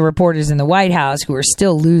 not the reporters in the White House, who are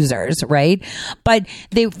still losers, right? But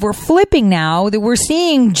they were flipping now that we're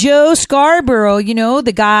seeing Joe Scarborough, you know,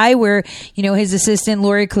 the guy where, you know, his assistant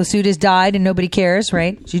Lori Klasutis died and nobody cares,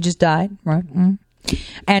 right? She just died, right?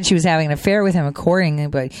 And she was having an affair with him,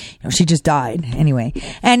 according, but you know, she just died anyway.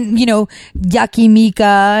 And you know, Yucky Mika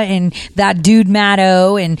and that dude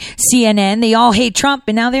Maddow and CNN, they all hate Trump,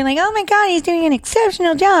 and now they're like, oh my God, he's doing an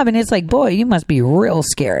exceptional job. And it's like, boy, you must be real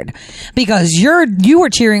scared, because you were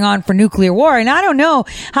cheering on for nuclear war, and I don't know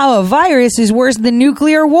how a virus is worse than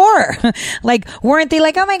nuclear war. Like, weren't they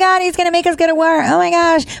like, oh my God, he's gonna make us go to war? Oh my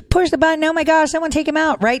gosh, push the button. Oh my gosh, someone take him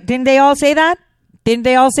out, right? Didn't they all say that? Didn't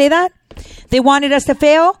they all say that? They wanted us to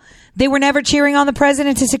fail. They were never cheering on the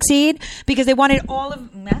president to succeed because they wanted all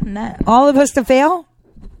of us to fail.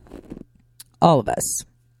 All of us.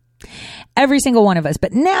 Every single one of us.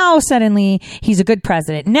 But now suddenly he's a good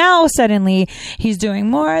president. Now suddenly he's doing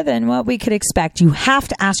more than what we could expect. You have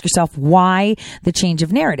to ask yourself, why the change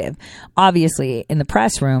of narrative? Obviously, in the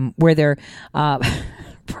press room where they're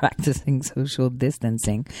practicing social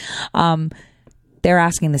distancing, they're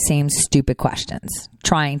asking the same stupid questions,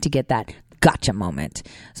 trying to get that gotcha moment.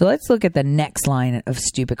 So let's look at the next line of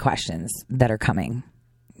stupid questions that are coming.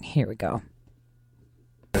 Here we go.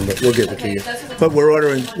 We'll give it to you. But we're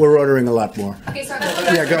ordering a lot more. Okay, sorry.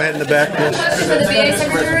 Yeah, go ahead in the back. For the VA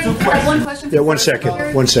secretary, one question. Yeah, 1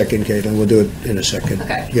 second. 1 second, Caitlin. We'll do it in a second.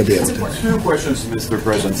 Okay. You'll be able to. 2 questions, Mr.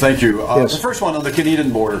 President. Thank you. Yes. The first one on the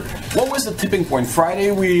Canadian border. What was the tipping point?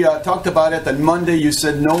 Friday we talked about it, and Monday you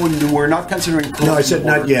said no, we're not considering closing. No, I said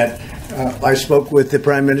not yet. I spoke with the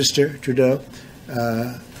Prime Minister, Trudeau.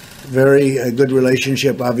 Very good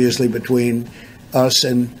relationship, obviously, between us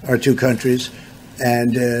and our two countries.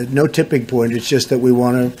 And no tipping point. It's just that we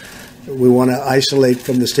want to isolate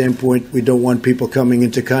from the standpoint we don't want people coming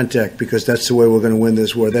into contact, because that's the way we're going to win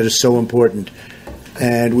this war. That is so important.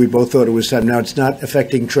 And we both thought it was time. Now, it's not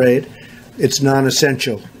affecting trade. It's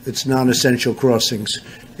non-essential. It's non-essential crossings.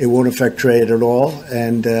 It won't affect trade at all.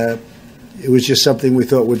 And it was just something we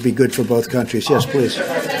thought would be good for both countries. Yes, please.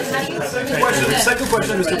 Second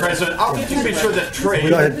question, Mr. President. How can you be sure that trade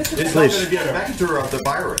is not going to be a vector of the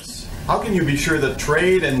virus? How can you be sure that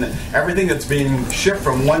trade and everything that's being shipped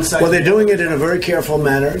from one side? Well, they're doing it in a very careful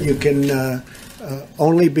manner. You can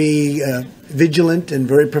only be vigilant and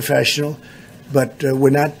very professional, but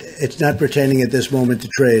it's not pertaining at this moment to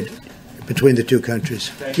trade between the two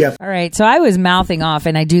countries. Yeah. All right. So I was mouthing off,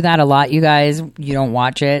 and I do that a lot, you guys. You don't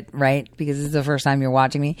watch it, right? Because this is the first time you're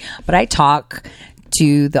watching me. But I talk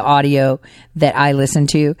to the audio that I listen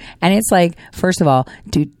to, and it's like, first of all,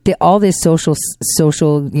 dude, all this social,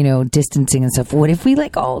 you know, distancing and stuff. What if we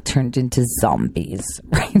like all turned into zombies?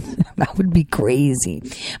 Right? That would be crazy.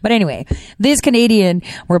 But anyway, this Canadian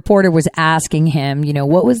reporter was asking him, you know,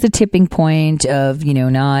 what was the tipping point of, you know,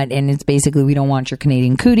 not, and it's basically, we don't want your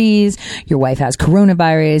Canadian cooties. Your wife has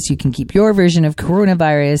coronavirus. You can keep your version of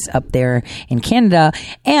coronavirus up there in Canada,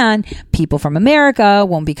 and people from America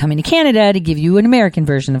won't be coming to Canada to give you an American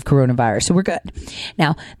version of coronavirus. So we're good.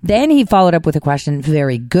 Now, then he followed up with a question,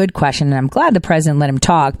 very good question, and I'm glad the president let him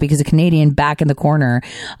talk, because a Canadian back in the corner,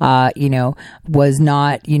 you know, was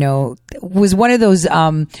not, you know, was one of those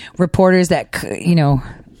reporters that, you know,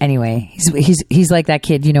 anyway, he's like that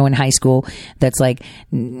kid, you know, in high school that's like,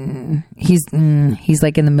 he's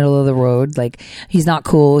like in the middle of the road. Like, he's not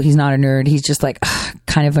cool. He's not a nerd. He's just like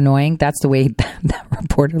kind of annoying. That's the way that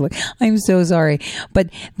reporter looked. I'm so sorry. But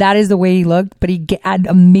that is the way he looked. But he had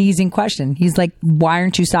amazing question. He's like, why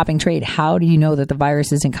aren't you stopping trade? How do you know that the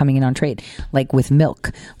virus isn't coming in on trade? Like with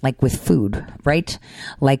milk, like with food, right?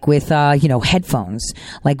 Like with, you know, headphones,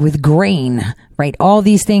 like with grain, right? All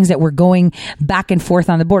these things that we're going back and forth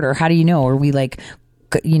on the border. How do you know? Are we like,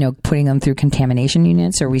 you know, putting them through contamination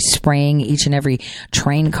units? Are we spraying each and every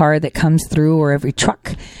train car that comes through, or every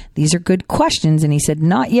truck? These are good questions. And he said,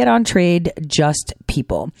 not yet on trade, just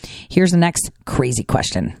people. Here's the next crazy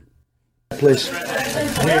question. Please.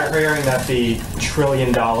 We are hearing that the $1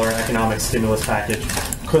 trillion economic stimulus package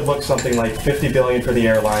could look something like $50 billion for the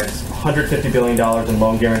airlines, $150 billion in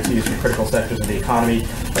loan guarantees for critical sectors of the economy,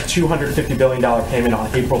 a $250 billion payment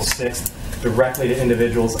on April 6th directly to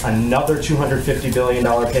individuals, another $250 billion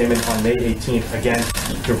payment on May 18th, again,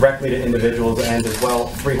 directly to individuals, and as well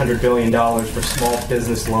 $300 billion for small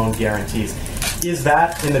business loan guarantees. Is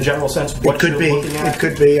that, in the general sense, what you're looking at? It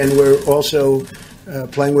could be, and we're also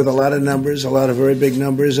playing with a lot of numbers, a lot of very big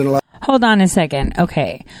numbers, and a lot. Hold on a second.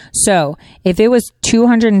 Okay. So if it was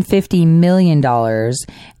 $250 million,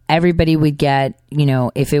 everybody would get,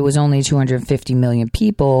 if it was only 250 million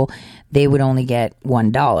people, they would only get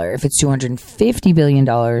 $1. If it's $250 billion,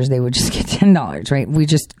 they would just get $10, right? We're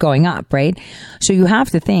just going up, right? So you have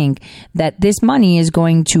to think that this money is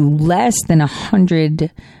going to less than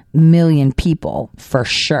 100 million people for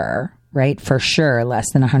sure, right? For sure,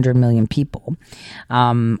 less than 100 million people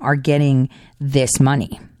are getting this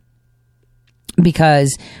money.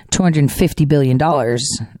 Because $250 billion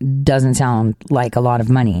doesn't sound like a lot of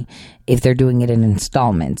money if they're doing it in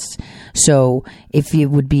installments. So if it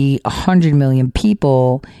would be 100 million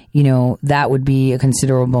people, that would be a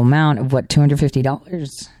considerable amount of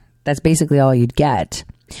 $250. That's basically all you'd get.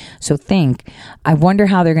 So I wonder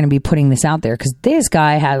how they're going to be putting this out there, because this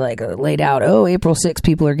guy had laid out, April 6th,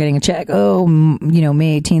 people are getting a check. May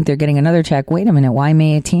 18th, they're getting another check. Wait a minute, why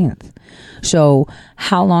May 18th? So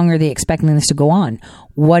how long are they expecting this to go on?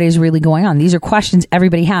 What is really going on? These are questions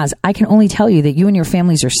everybody has. I can only tell you that you and your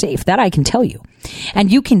families are safe. That I can tell you.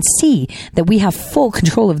 And you can see that we have full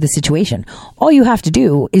control of the situation. All you have to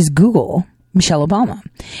do is Google Michelle Obama.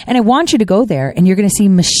 And I want you to go there and you're going to see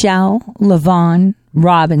Michelle LaVaughn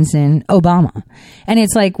Robinson Obama. And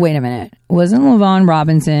it's like, wait a minute. Wasn't LaVaughn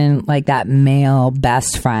Robinson like that male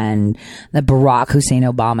best friend that Barack Hussein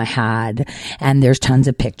Obama had? And there's tons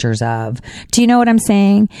of pictures of. Do you know what I'm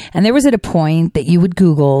saying? And there was at a point that you would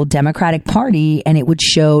Google Democratic Party and it would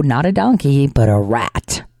show not a donkey, but a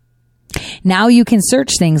rat. Now you can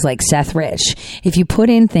search things like Seth Rich. If you put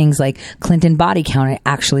in things like Clinton body count, it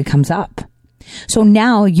actually comes up. So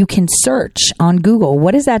now you can search on Google.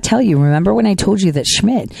 What does that tell you? Remember when I told you that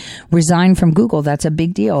Schmidt resigned from Google? That's a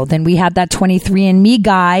big deal. Then we had that 23andMe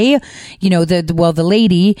guy, the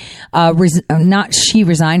lady, not she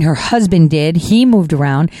resigned, her husband did. He moved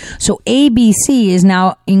around. So ABC is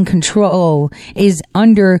now is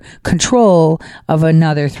under control of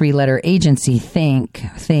another 3-letter agency. Think.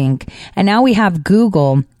 And now we have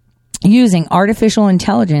Google using artificial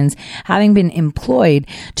intelligence, having been employed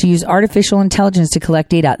to use artificial intelligence to collect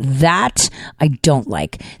data. That I don't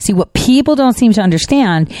like. See, what people don't seem to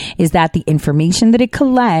understand is that the information that it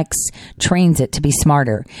collects trains it to be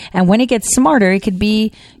smarter. And when it gets smarter, it could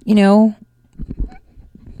be, an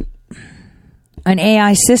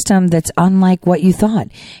AI system that's unlike what you thought.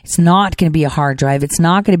 It's not going to be a hard drive. It's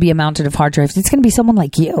not going to be a mountain of hard drives. It's going to be someone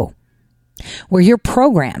like you, where you're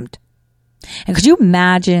programmed. And could you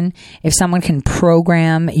imagine if someone can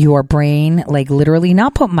program your brain, literally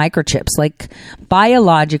not put microchips,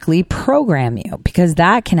 biologically program you? Because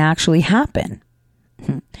that can actually happen.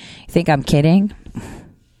 You think I'm kidding?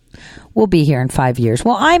 We'll be here in 5 years.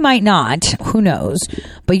 Well, I might not. Who knows?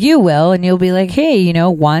 But you will, and you'll be like, hey,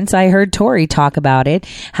 once I heard Tori talk about it,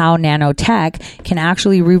 how nanotech can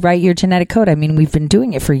actually rewrite your genetic code. I mean, we've been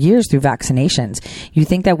doing it for years through vaccinations. You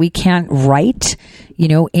think that we can't write,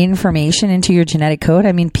 information into your genetic code?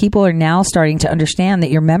 I mean, people are now starting to understand that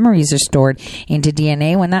your memories are stored into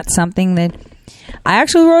DNA, when that's something that I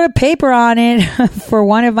actually wrote a paper on it for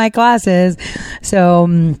one of my classes. So,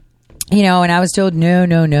 and I was told,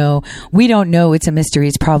 no, we don't know. It's a mystery.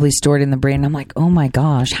 It's probably stored in the brain. I'm like, oh my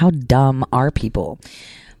gosh, how dumb are people?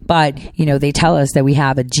 But, they tell us that we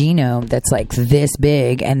have a genome that's this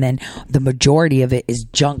big, and then the majority of it is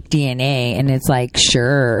junk DNA. And it's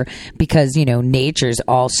sure, because, nature's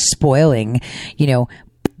all spoiling,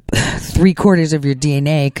 3/4 of your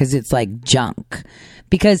DNA because it's junk.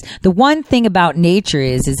 Because the one thing about nature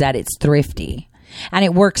is that it's thrifty and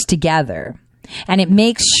it works together. And it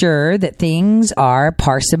makes sure that things are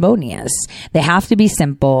parsimonious. They have to be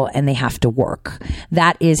simple and they have to work.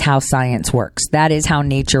 That is how science works. That is how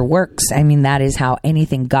nature works. I mean, that is how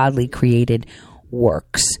anything godly created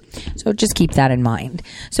works. So just keep that in mind.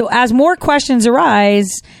 So as more questions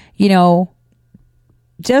arise,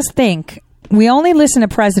 just think, we only listen to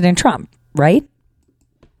President Trump, right?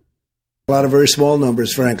 A lot of very small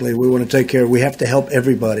numbers, frankly. We want to take care. We have to help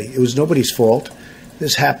everybody. It was nobody's fault.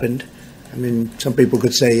 This happened. I mean, some people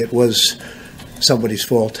could say it was somebody's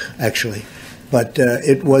fault, actually. But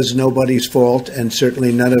it was nobody's fault, and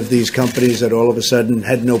certainly none of these companies that all of a sudden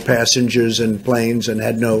had no passengers in planes and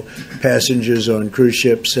had no passengers on cruise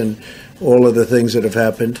ships and all of the things that have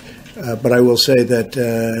happened. But I will say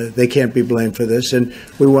that they can't be blamed for this. And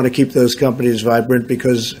we want to keep those companies vibrant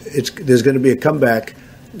because there's going to be a comeback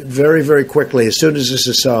very, very quickly as soon as this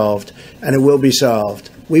is solved, and it will be solved.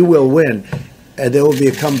 We will win. And there will be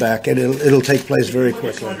a comeback, and it'll take place very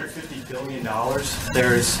quickly. $250 billion.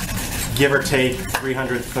 There's, give or take,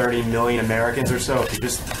 330 million Americans or so. If you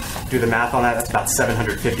just do the math on that, that's about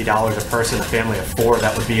 $750 a person. A family of 4,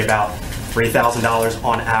 that would be about $3,000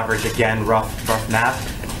 on average, again, rough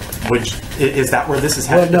math. Is that where this is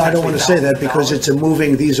headed? Well, no, I don't want to say that because it's a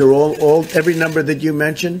moving. These are all every number that you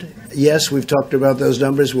mentioned. Yes, we've talked about those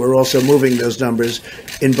numbers. We're also moving those numbers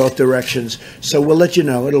in both directions. So we'll let you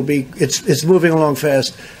know. It's moving along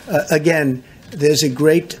fast. Again, there's a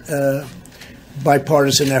great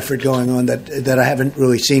bipartisan effort going on that I haven't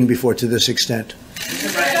really seen before to this extent.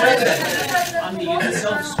 On the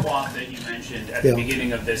self-swab that you mentioned at the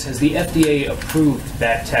beginning of this, has the FDA approved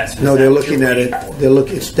that test? No, they're looking at it.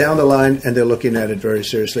 It's down the line, and they're looking at it very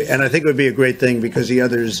seriously. And I think it would be a great thing because the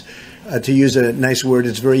others, to use a nice word,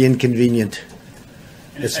 it's very inconvenient.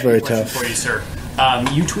 It's very tough. For you, sir.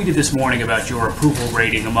 You tweeted this morning about your approval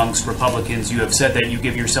rating amongst Republicans. You have said that you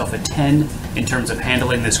give yourself a 10 in terms of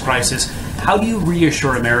handling this crisis. How do you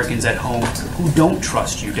reassure Americans at home who don't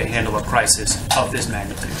trust you to handle a crisis of this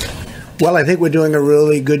magnitude? Well, I think we're doing a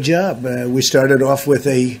really good job. We started off with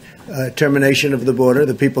a termination of the border,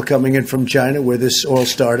 the people coming in from China, where this all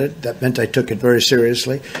started. That meant I took it very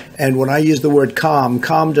seriously. And when I use the word calm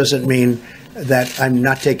doesn't mean that I'm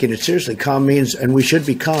not taking it seriously. Calm means, and we should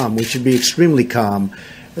be calm. We should be extremely calm.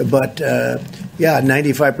 But,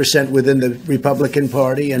 95% within the Republican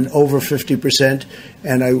Party and over 50%.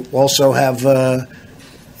 And I also have,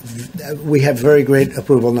 we have very great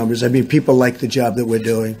approval numbers. I mean, people like the job that we're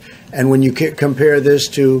doing. And when you compare this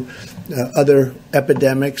to other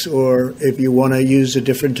epidemics, or if you want to use a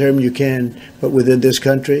different term, you can, but within this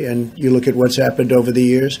country, and you look at what's happened over the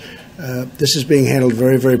years, this is being handled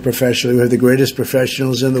very, very professionally. We have the greatest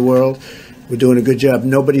professionals in the world. We're doing a good job.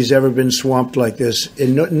 Nobody's ever been swamped like this.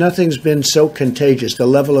 And nothing's been so contagious. The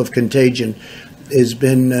level of contagion has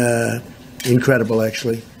been incredible,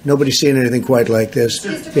 actually. Nobody's seen anything quite like this.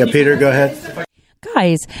 Yeah, Peter, go ahead.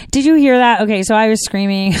 Guys, did you hear that? Okay, so I was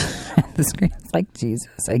screaming at the screen. It's like,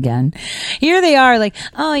 Jesus, again. Here they are like,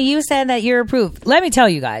 oh, you said that you're approved. Let me tell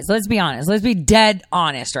you guys, let's be honest. Let's be dead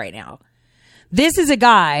honest right now. This is a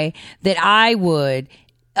guy that I would,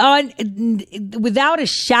 without a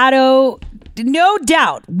shadow, no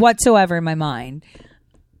doubt whatsoever in my mind,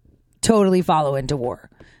 totally follow into war.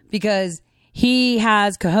 Because he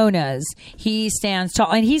has cojones. He stands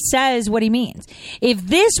tall, and he says what he means. If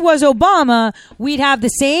this was Obama, we'd have the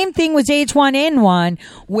same thing with H1N1,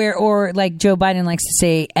 or like Joe Biden likes to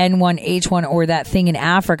say, N1, H1, or that thing in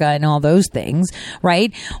Africa and all those things,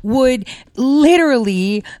 right? Would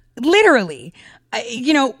literally,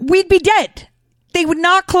 we'd be dead. They would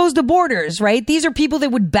not close the borders, right? These are people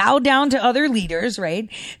that would bow down to other leaders, right?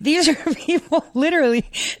 These are people literally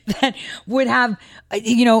that would have,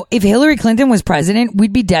 if Hillary Clinton was president,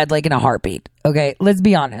 we'd be dead like in a heartbeat. Okay. Let's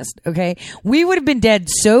be honest. Okay. We would have been dead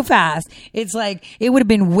so fast. It's like it would have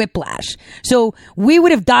been whiplash. So we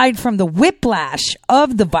would have died from the whiplash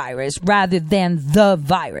of the virus rather than the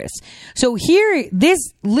virus. So here, this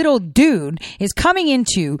little dude is coming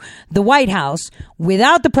into the White House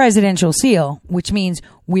without the presidential seal, which means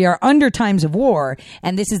we are under times of war,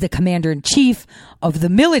 and this is the commander in chief of the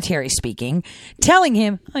military speaking, telling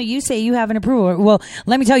him, oh, you say you have an approval. Well,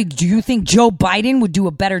 let me tell you, do you think Joe Biden would do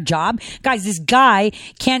a better job? Guys, this guy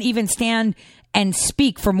can't even stand and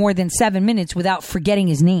speak for more than 7 minutes without forgetting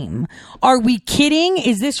his name. Are we kidding?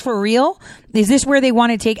 Is this for real? Is this where they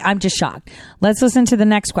want to take? I'm just shocked. Let's listen to the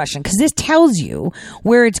next question, because this tells you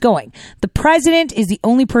where it's going. The president is the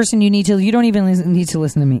only person you don't even need to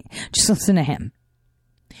listen to me. Just listen to him.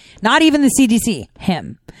 Not even the CDC,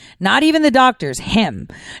 him. Not even the doctors, him.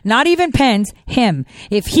 Not even Pence, him.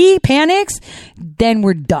 If he panics, then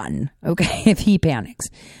we're done, okay? If he panics.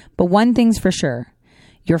 But one thing's for sure.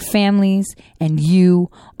 Your families and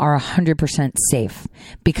you are 100% safe,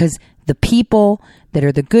 because the people that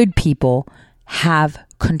are the good people have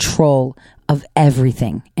control of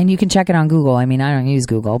everything. And you can check it on Google. I mean, I don't use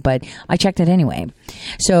Google, but I checked it anyway.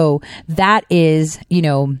 So that is,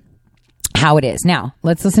 how it is. Now,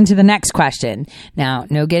 let's listen to the next question. Now,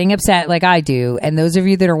 no getting upset like I do. And those of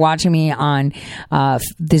you that are watching me on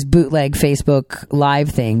this bootleg Facebook live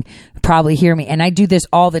thing probably hear me. And I do this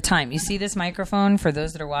all the time. You see this microphone, for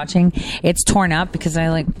those that are watching? It's torn up because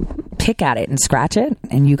I pick at it and scratch it.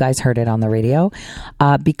 And you guys heard it on the radio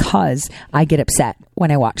because I get upset when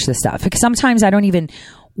I watch this stuff. Because sometimes I don't even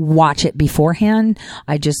watch it beforehand.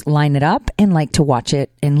 I just line it up and like to watch it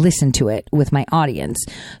and listen to it with my audience.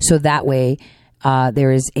 So that way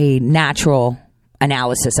there is a natural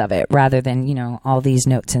analysis of it rather than, all these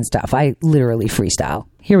notes and stuff. I literally freestyle.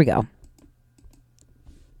 Here we go.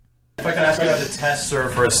 If I can ask you about the tests, sir,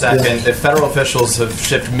 for a second. If federal officials have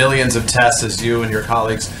shipped millions of tests, as you and your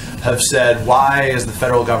colleagues have said, why, as the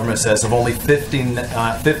federal government says, have only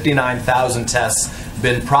 59,000 tests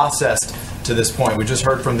been processed to this point. We just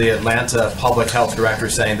heard from the Atlanta public health director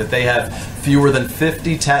saying that they have fewer than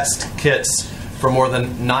 50 test kits for more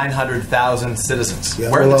than 900,000 citizens. Yeah,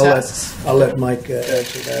 Where are the tests? I'll let Mike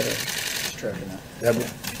answer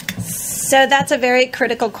that. So that's a very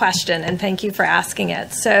critical question, and thank you for asking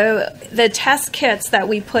it. So the test kits that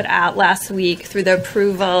we put out last week through the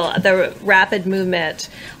approval, the rapid movement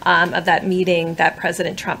of that meeting that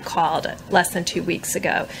President Trump called less than 2 weeks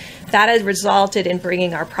ago, that has resulted in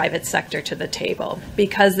bringing our private sector to the table,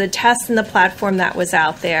 because the tests in the platform that was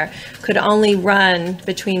out there could only run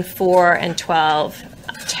between 4 and 12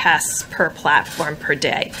 tests per platform per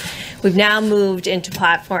day. We've now moved into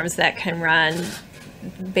platforms that can run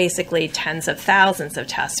basically tens of thousands of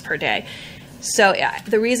tests per day. So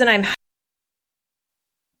the reason I'm...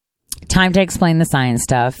 Time to explain the science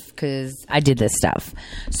stuff, because I did this stuff.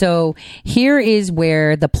 So here is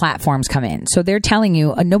where the platforms come in. So they're telling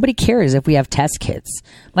you nobody cares if we have test kits.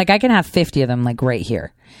 Like, I can have 50 of them, like right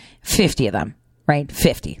here. 50 of them, right?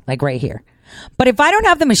 50, like right here. But if I don't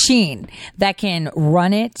have the machine that can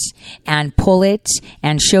run it and pull it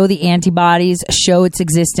and show the antibodies, show its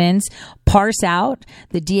existence, parse out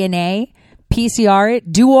the DNA, PCR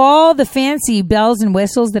it, do all the fancy bells and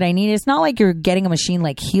whistles that I need. It's not like you're getting a machine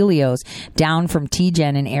like Helios down from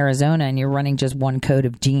TGen in Arizona and you're running just one code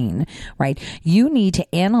of gene, right? You need to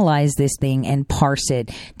analyze this thing and parse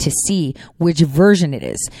it to see which version it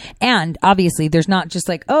is. And obviously there's not just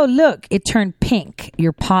like, oh, look, it turned pink.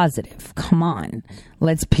 You're positive. Come on.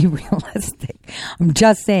 Let's be realistic. I'm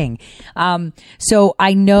just saying. So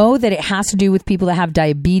I know that it has to do with people that have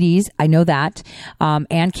diabetes. I know that.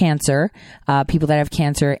 And cancer. People that have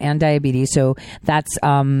cancer and diabetes. So that's,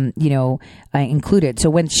 included. So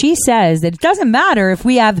when she says that it doesn't matter if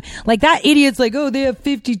we have, like, that idiot's like, oh, they have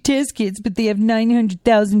 50 test kits, but they have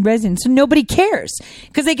 900,000 residents. So nobody cares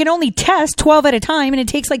because they can only test 12 at a time and it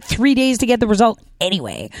takes like 3 days to get the result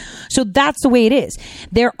anyway. So that's the way it is.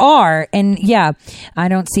 There are, and yeah, I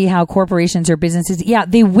don't see how corporations or businesses,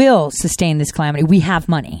 they will sustain this calamity. We have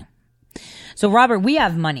money. So, Robert, we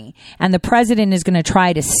have money, and the president is going to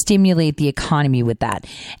try to stimulate the economy with that.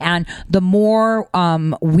 And the more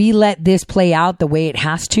we let this play out the way it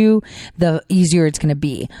has to, the easier it's going to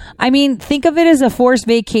be. I mean, think of it as a forced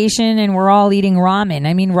vacation, and we're all eating ramen.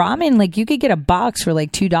 I mean, ramen, like, you could get a box for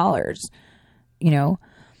like $2, you know?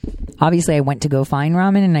 Obviously, I went to go find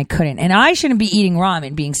ramen and I couldn't. And I shouldn't be eating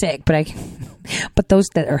ramen being sick, but those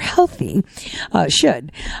that are healthy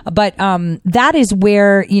should. But that is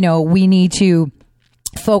where, we need to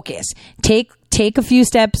focus. Take a few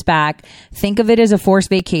steps back. Think of it as a forced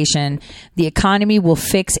vacation. The economy will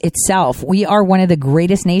fix itself. We are one of the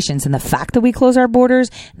greatest nations. And the fact that we close our borders,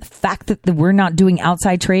 the fact that we're not doing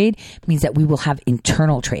outside trade means that we will have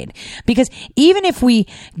internal trade. Because even if we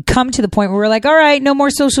come to the point where we're like, all right, no more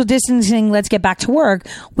social distancing, let's get back to work,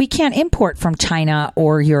 we can't import from China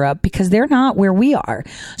or Europe because they're not where we are.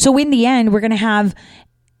 So in the end, we're going to have,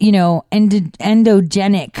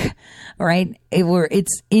 endogenic, right?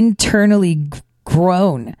 It's internally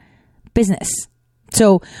grown business.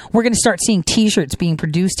 So we're going to start seeing T-shirts being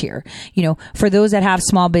produced here. For those that have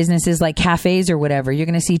small businesses like cafes or whatever, you're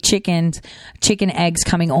going to see chicken eggs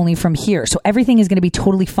coming only from here. So everything is going to be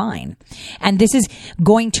totally fine. And this is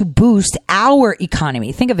going to boost our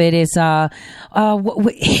economy. Think of it as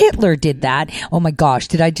Hitler did that. Oh my gosh,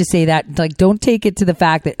 did I just say that? Like, don't take it to the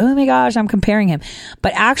fact that, oh my gosh, I'm comparing him.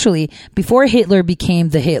 But actually, before Hitler became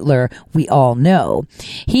the Hitler we all know,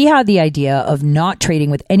 he had the idea of not trading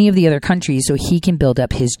with any of the other countries so he can build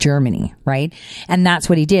up his Germany, right? And that's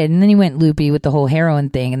what he did. And then he went loopy with the whole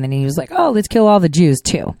heroin thing. And then he was like, oh, let's kill all the Jews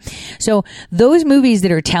too. So those movies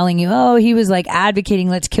that are telling you, oh, he was like advocating,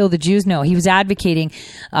 let's kill the Jews. No, he was advocating,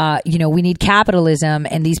 we need capitalism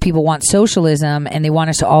and these people want socialism and they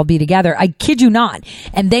want us to all be together. I kid you not.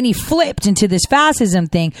 And then he flipped into this fascism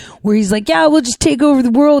thing where he's like, yeah, we'll just take over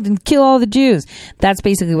the world and kill all the Jews. That's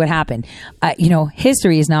basically what happened.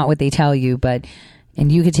 History is not what they tell you, and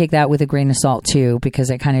you could take that with a grain of salt too, because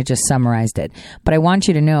I kind of just summarized it. But I want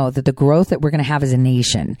you to know that the growth that we're going to have as a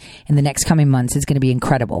nation in the next coming months is going to be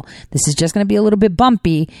incredible. This is just going to be a little bit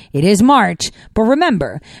bumpy. It is March. But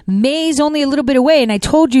remember, May's only a little bit away. And I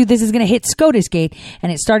told you this is going to hit SCOTUS Gate. And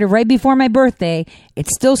it started right before my birthday.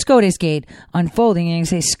 It's still SCOTUS Gate unfolding. And you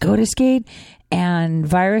say SCOTUS Gate and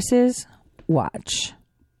viruses? Watch.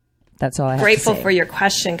 That's all I have Grateful to say. For your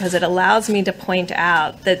question, because it allows me to point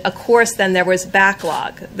out that, of course, then there was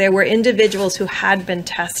backlog. There were individuals who had been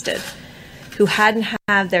tested who hadn't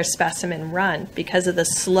had their specimen run because of the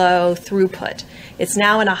slow throughput. It's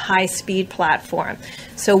now in a high-speed platform.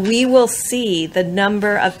 So we will see the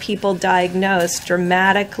number of people diagnosed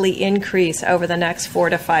dramatically increase over the next 4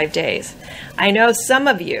 to 5 days. I know some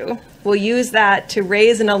of you will use that to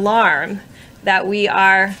raise an alarm that we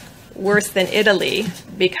are worse than Italy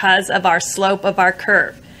because of our slope of our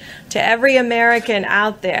curve. To every American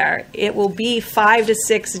out there, it will be 5 to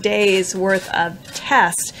 6 days worth of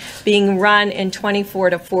tests being run in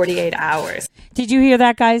 24 to 48 hours. Did you hear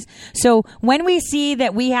that, guys? So when we see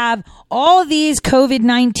that we have all these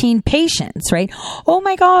COVID-19 patients, right? Oh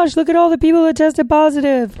my gosh, look at all the people that tested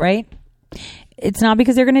positive, right? It's not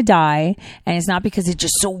because they're going to die, and it's not because it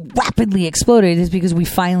just so rapidly exploded. It's because we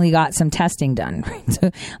finally got some testing done. Right? So,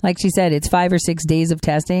 like she said, it's 5 or 6 days of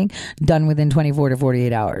testing done within 24 to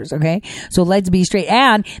 48 hours. Okay, so let's be straight.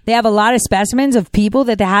 And they have a lot of specimens of people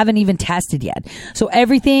that they haven't even tested yet. So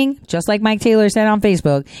everything, just like Mike Taylor said on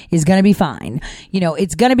Facebook, is going to be fine. You know,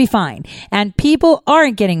 it's going to be fine. And people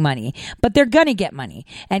aren't getting money, but they're going to get money.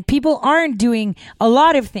 And people aren't doing a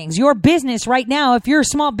lot of things. Your business right now, if you're a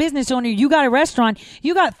small business owner, you got a restaurant,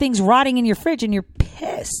 you got things rotting in your fridge and you're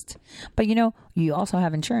pissed. But you know, you also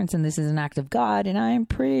have insurance, and this is an act of God, and I'm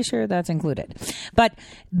pretty sure that's included. But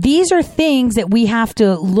these are things that we have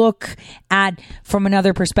to look at from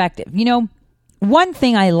another perspective. You know, one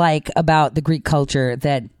thing I like about the Greek culture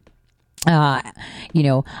that I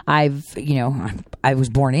was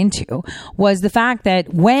born into was the fact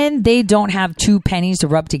that when they don't have 2 pennies to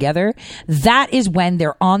rub together, that is when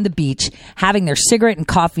they're on the beach having their cigarette and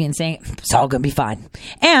coffee and saying, it's all going to be fine.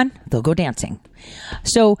 And they'll go dancing.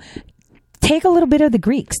 So take a little bit of the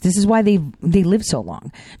Greeks. This is why they live so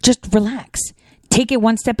long. Just relax. Take it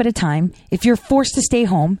one step at a time. If you're forced to stay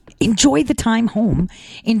home, enjoy the time home.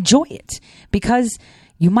 Enjoy it, because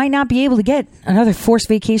you might not be able to get another forced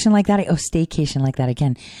vacation like that. Staycation like that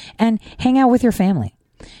again. And hang out with your family.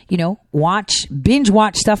 You know, binge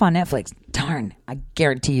watch stuff on Netflix. Darn, I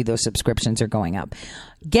guarantee you those subscriptions are going up.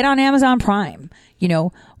 Get on Amazon Prime. You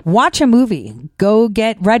know, watch a movie. Go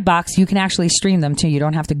get Redbox. You can actually stream them too. You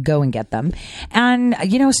don't have to go and get them. And,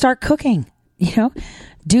 you know, start cooking. You know,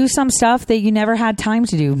 do some stuff that you never had time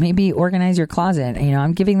to do. Maybe organize your closet. You know,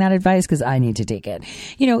 I'm giving that advice because I need to take it.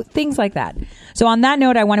 You know, things like that. So on that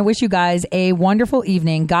note, I want to wish you guys a wonderful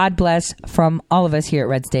evening. God bless from all of us here at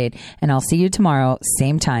Red State. And I'll see you tomorrow,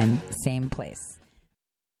 same time, same place.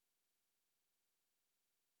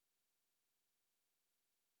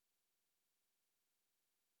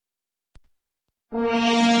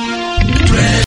 Right.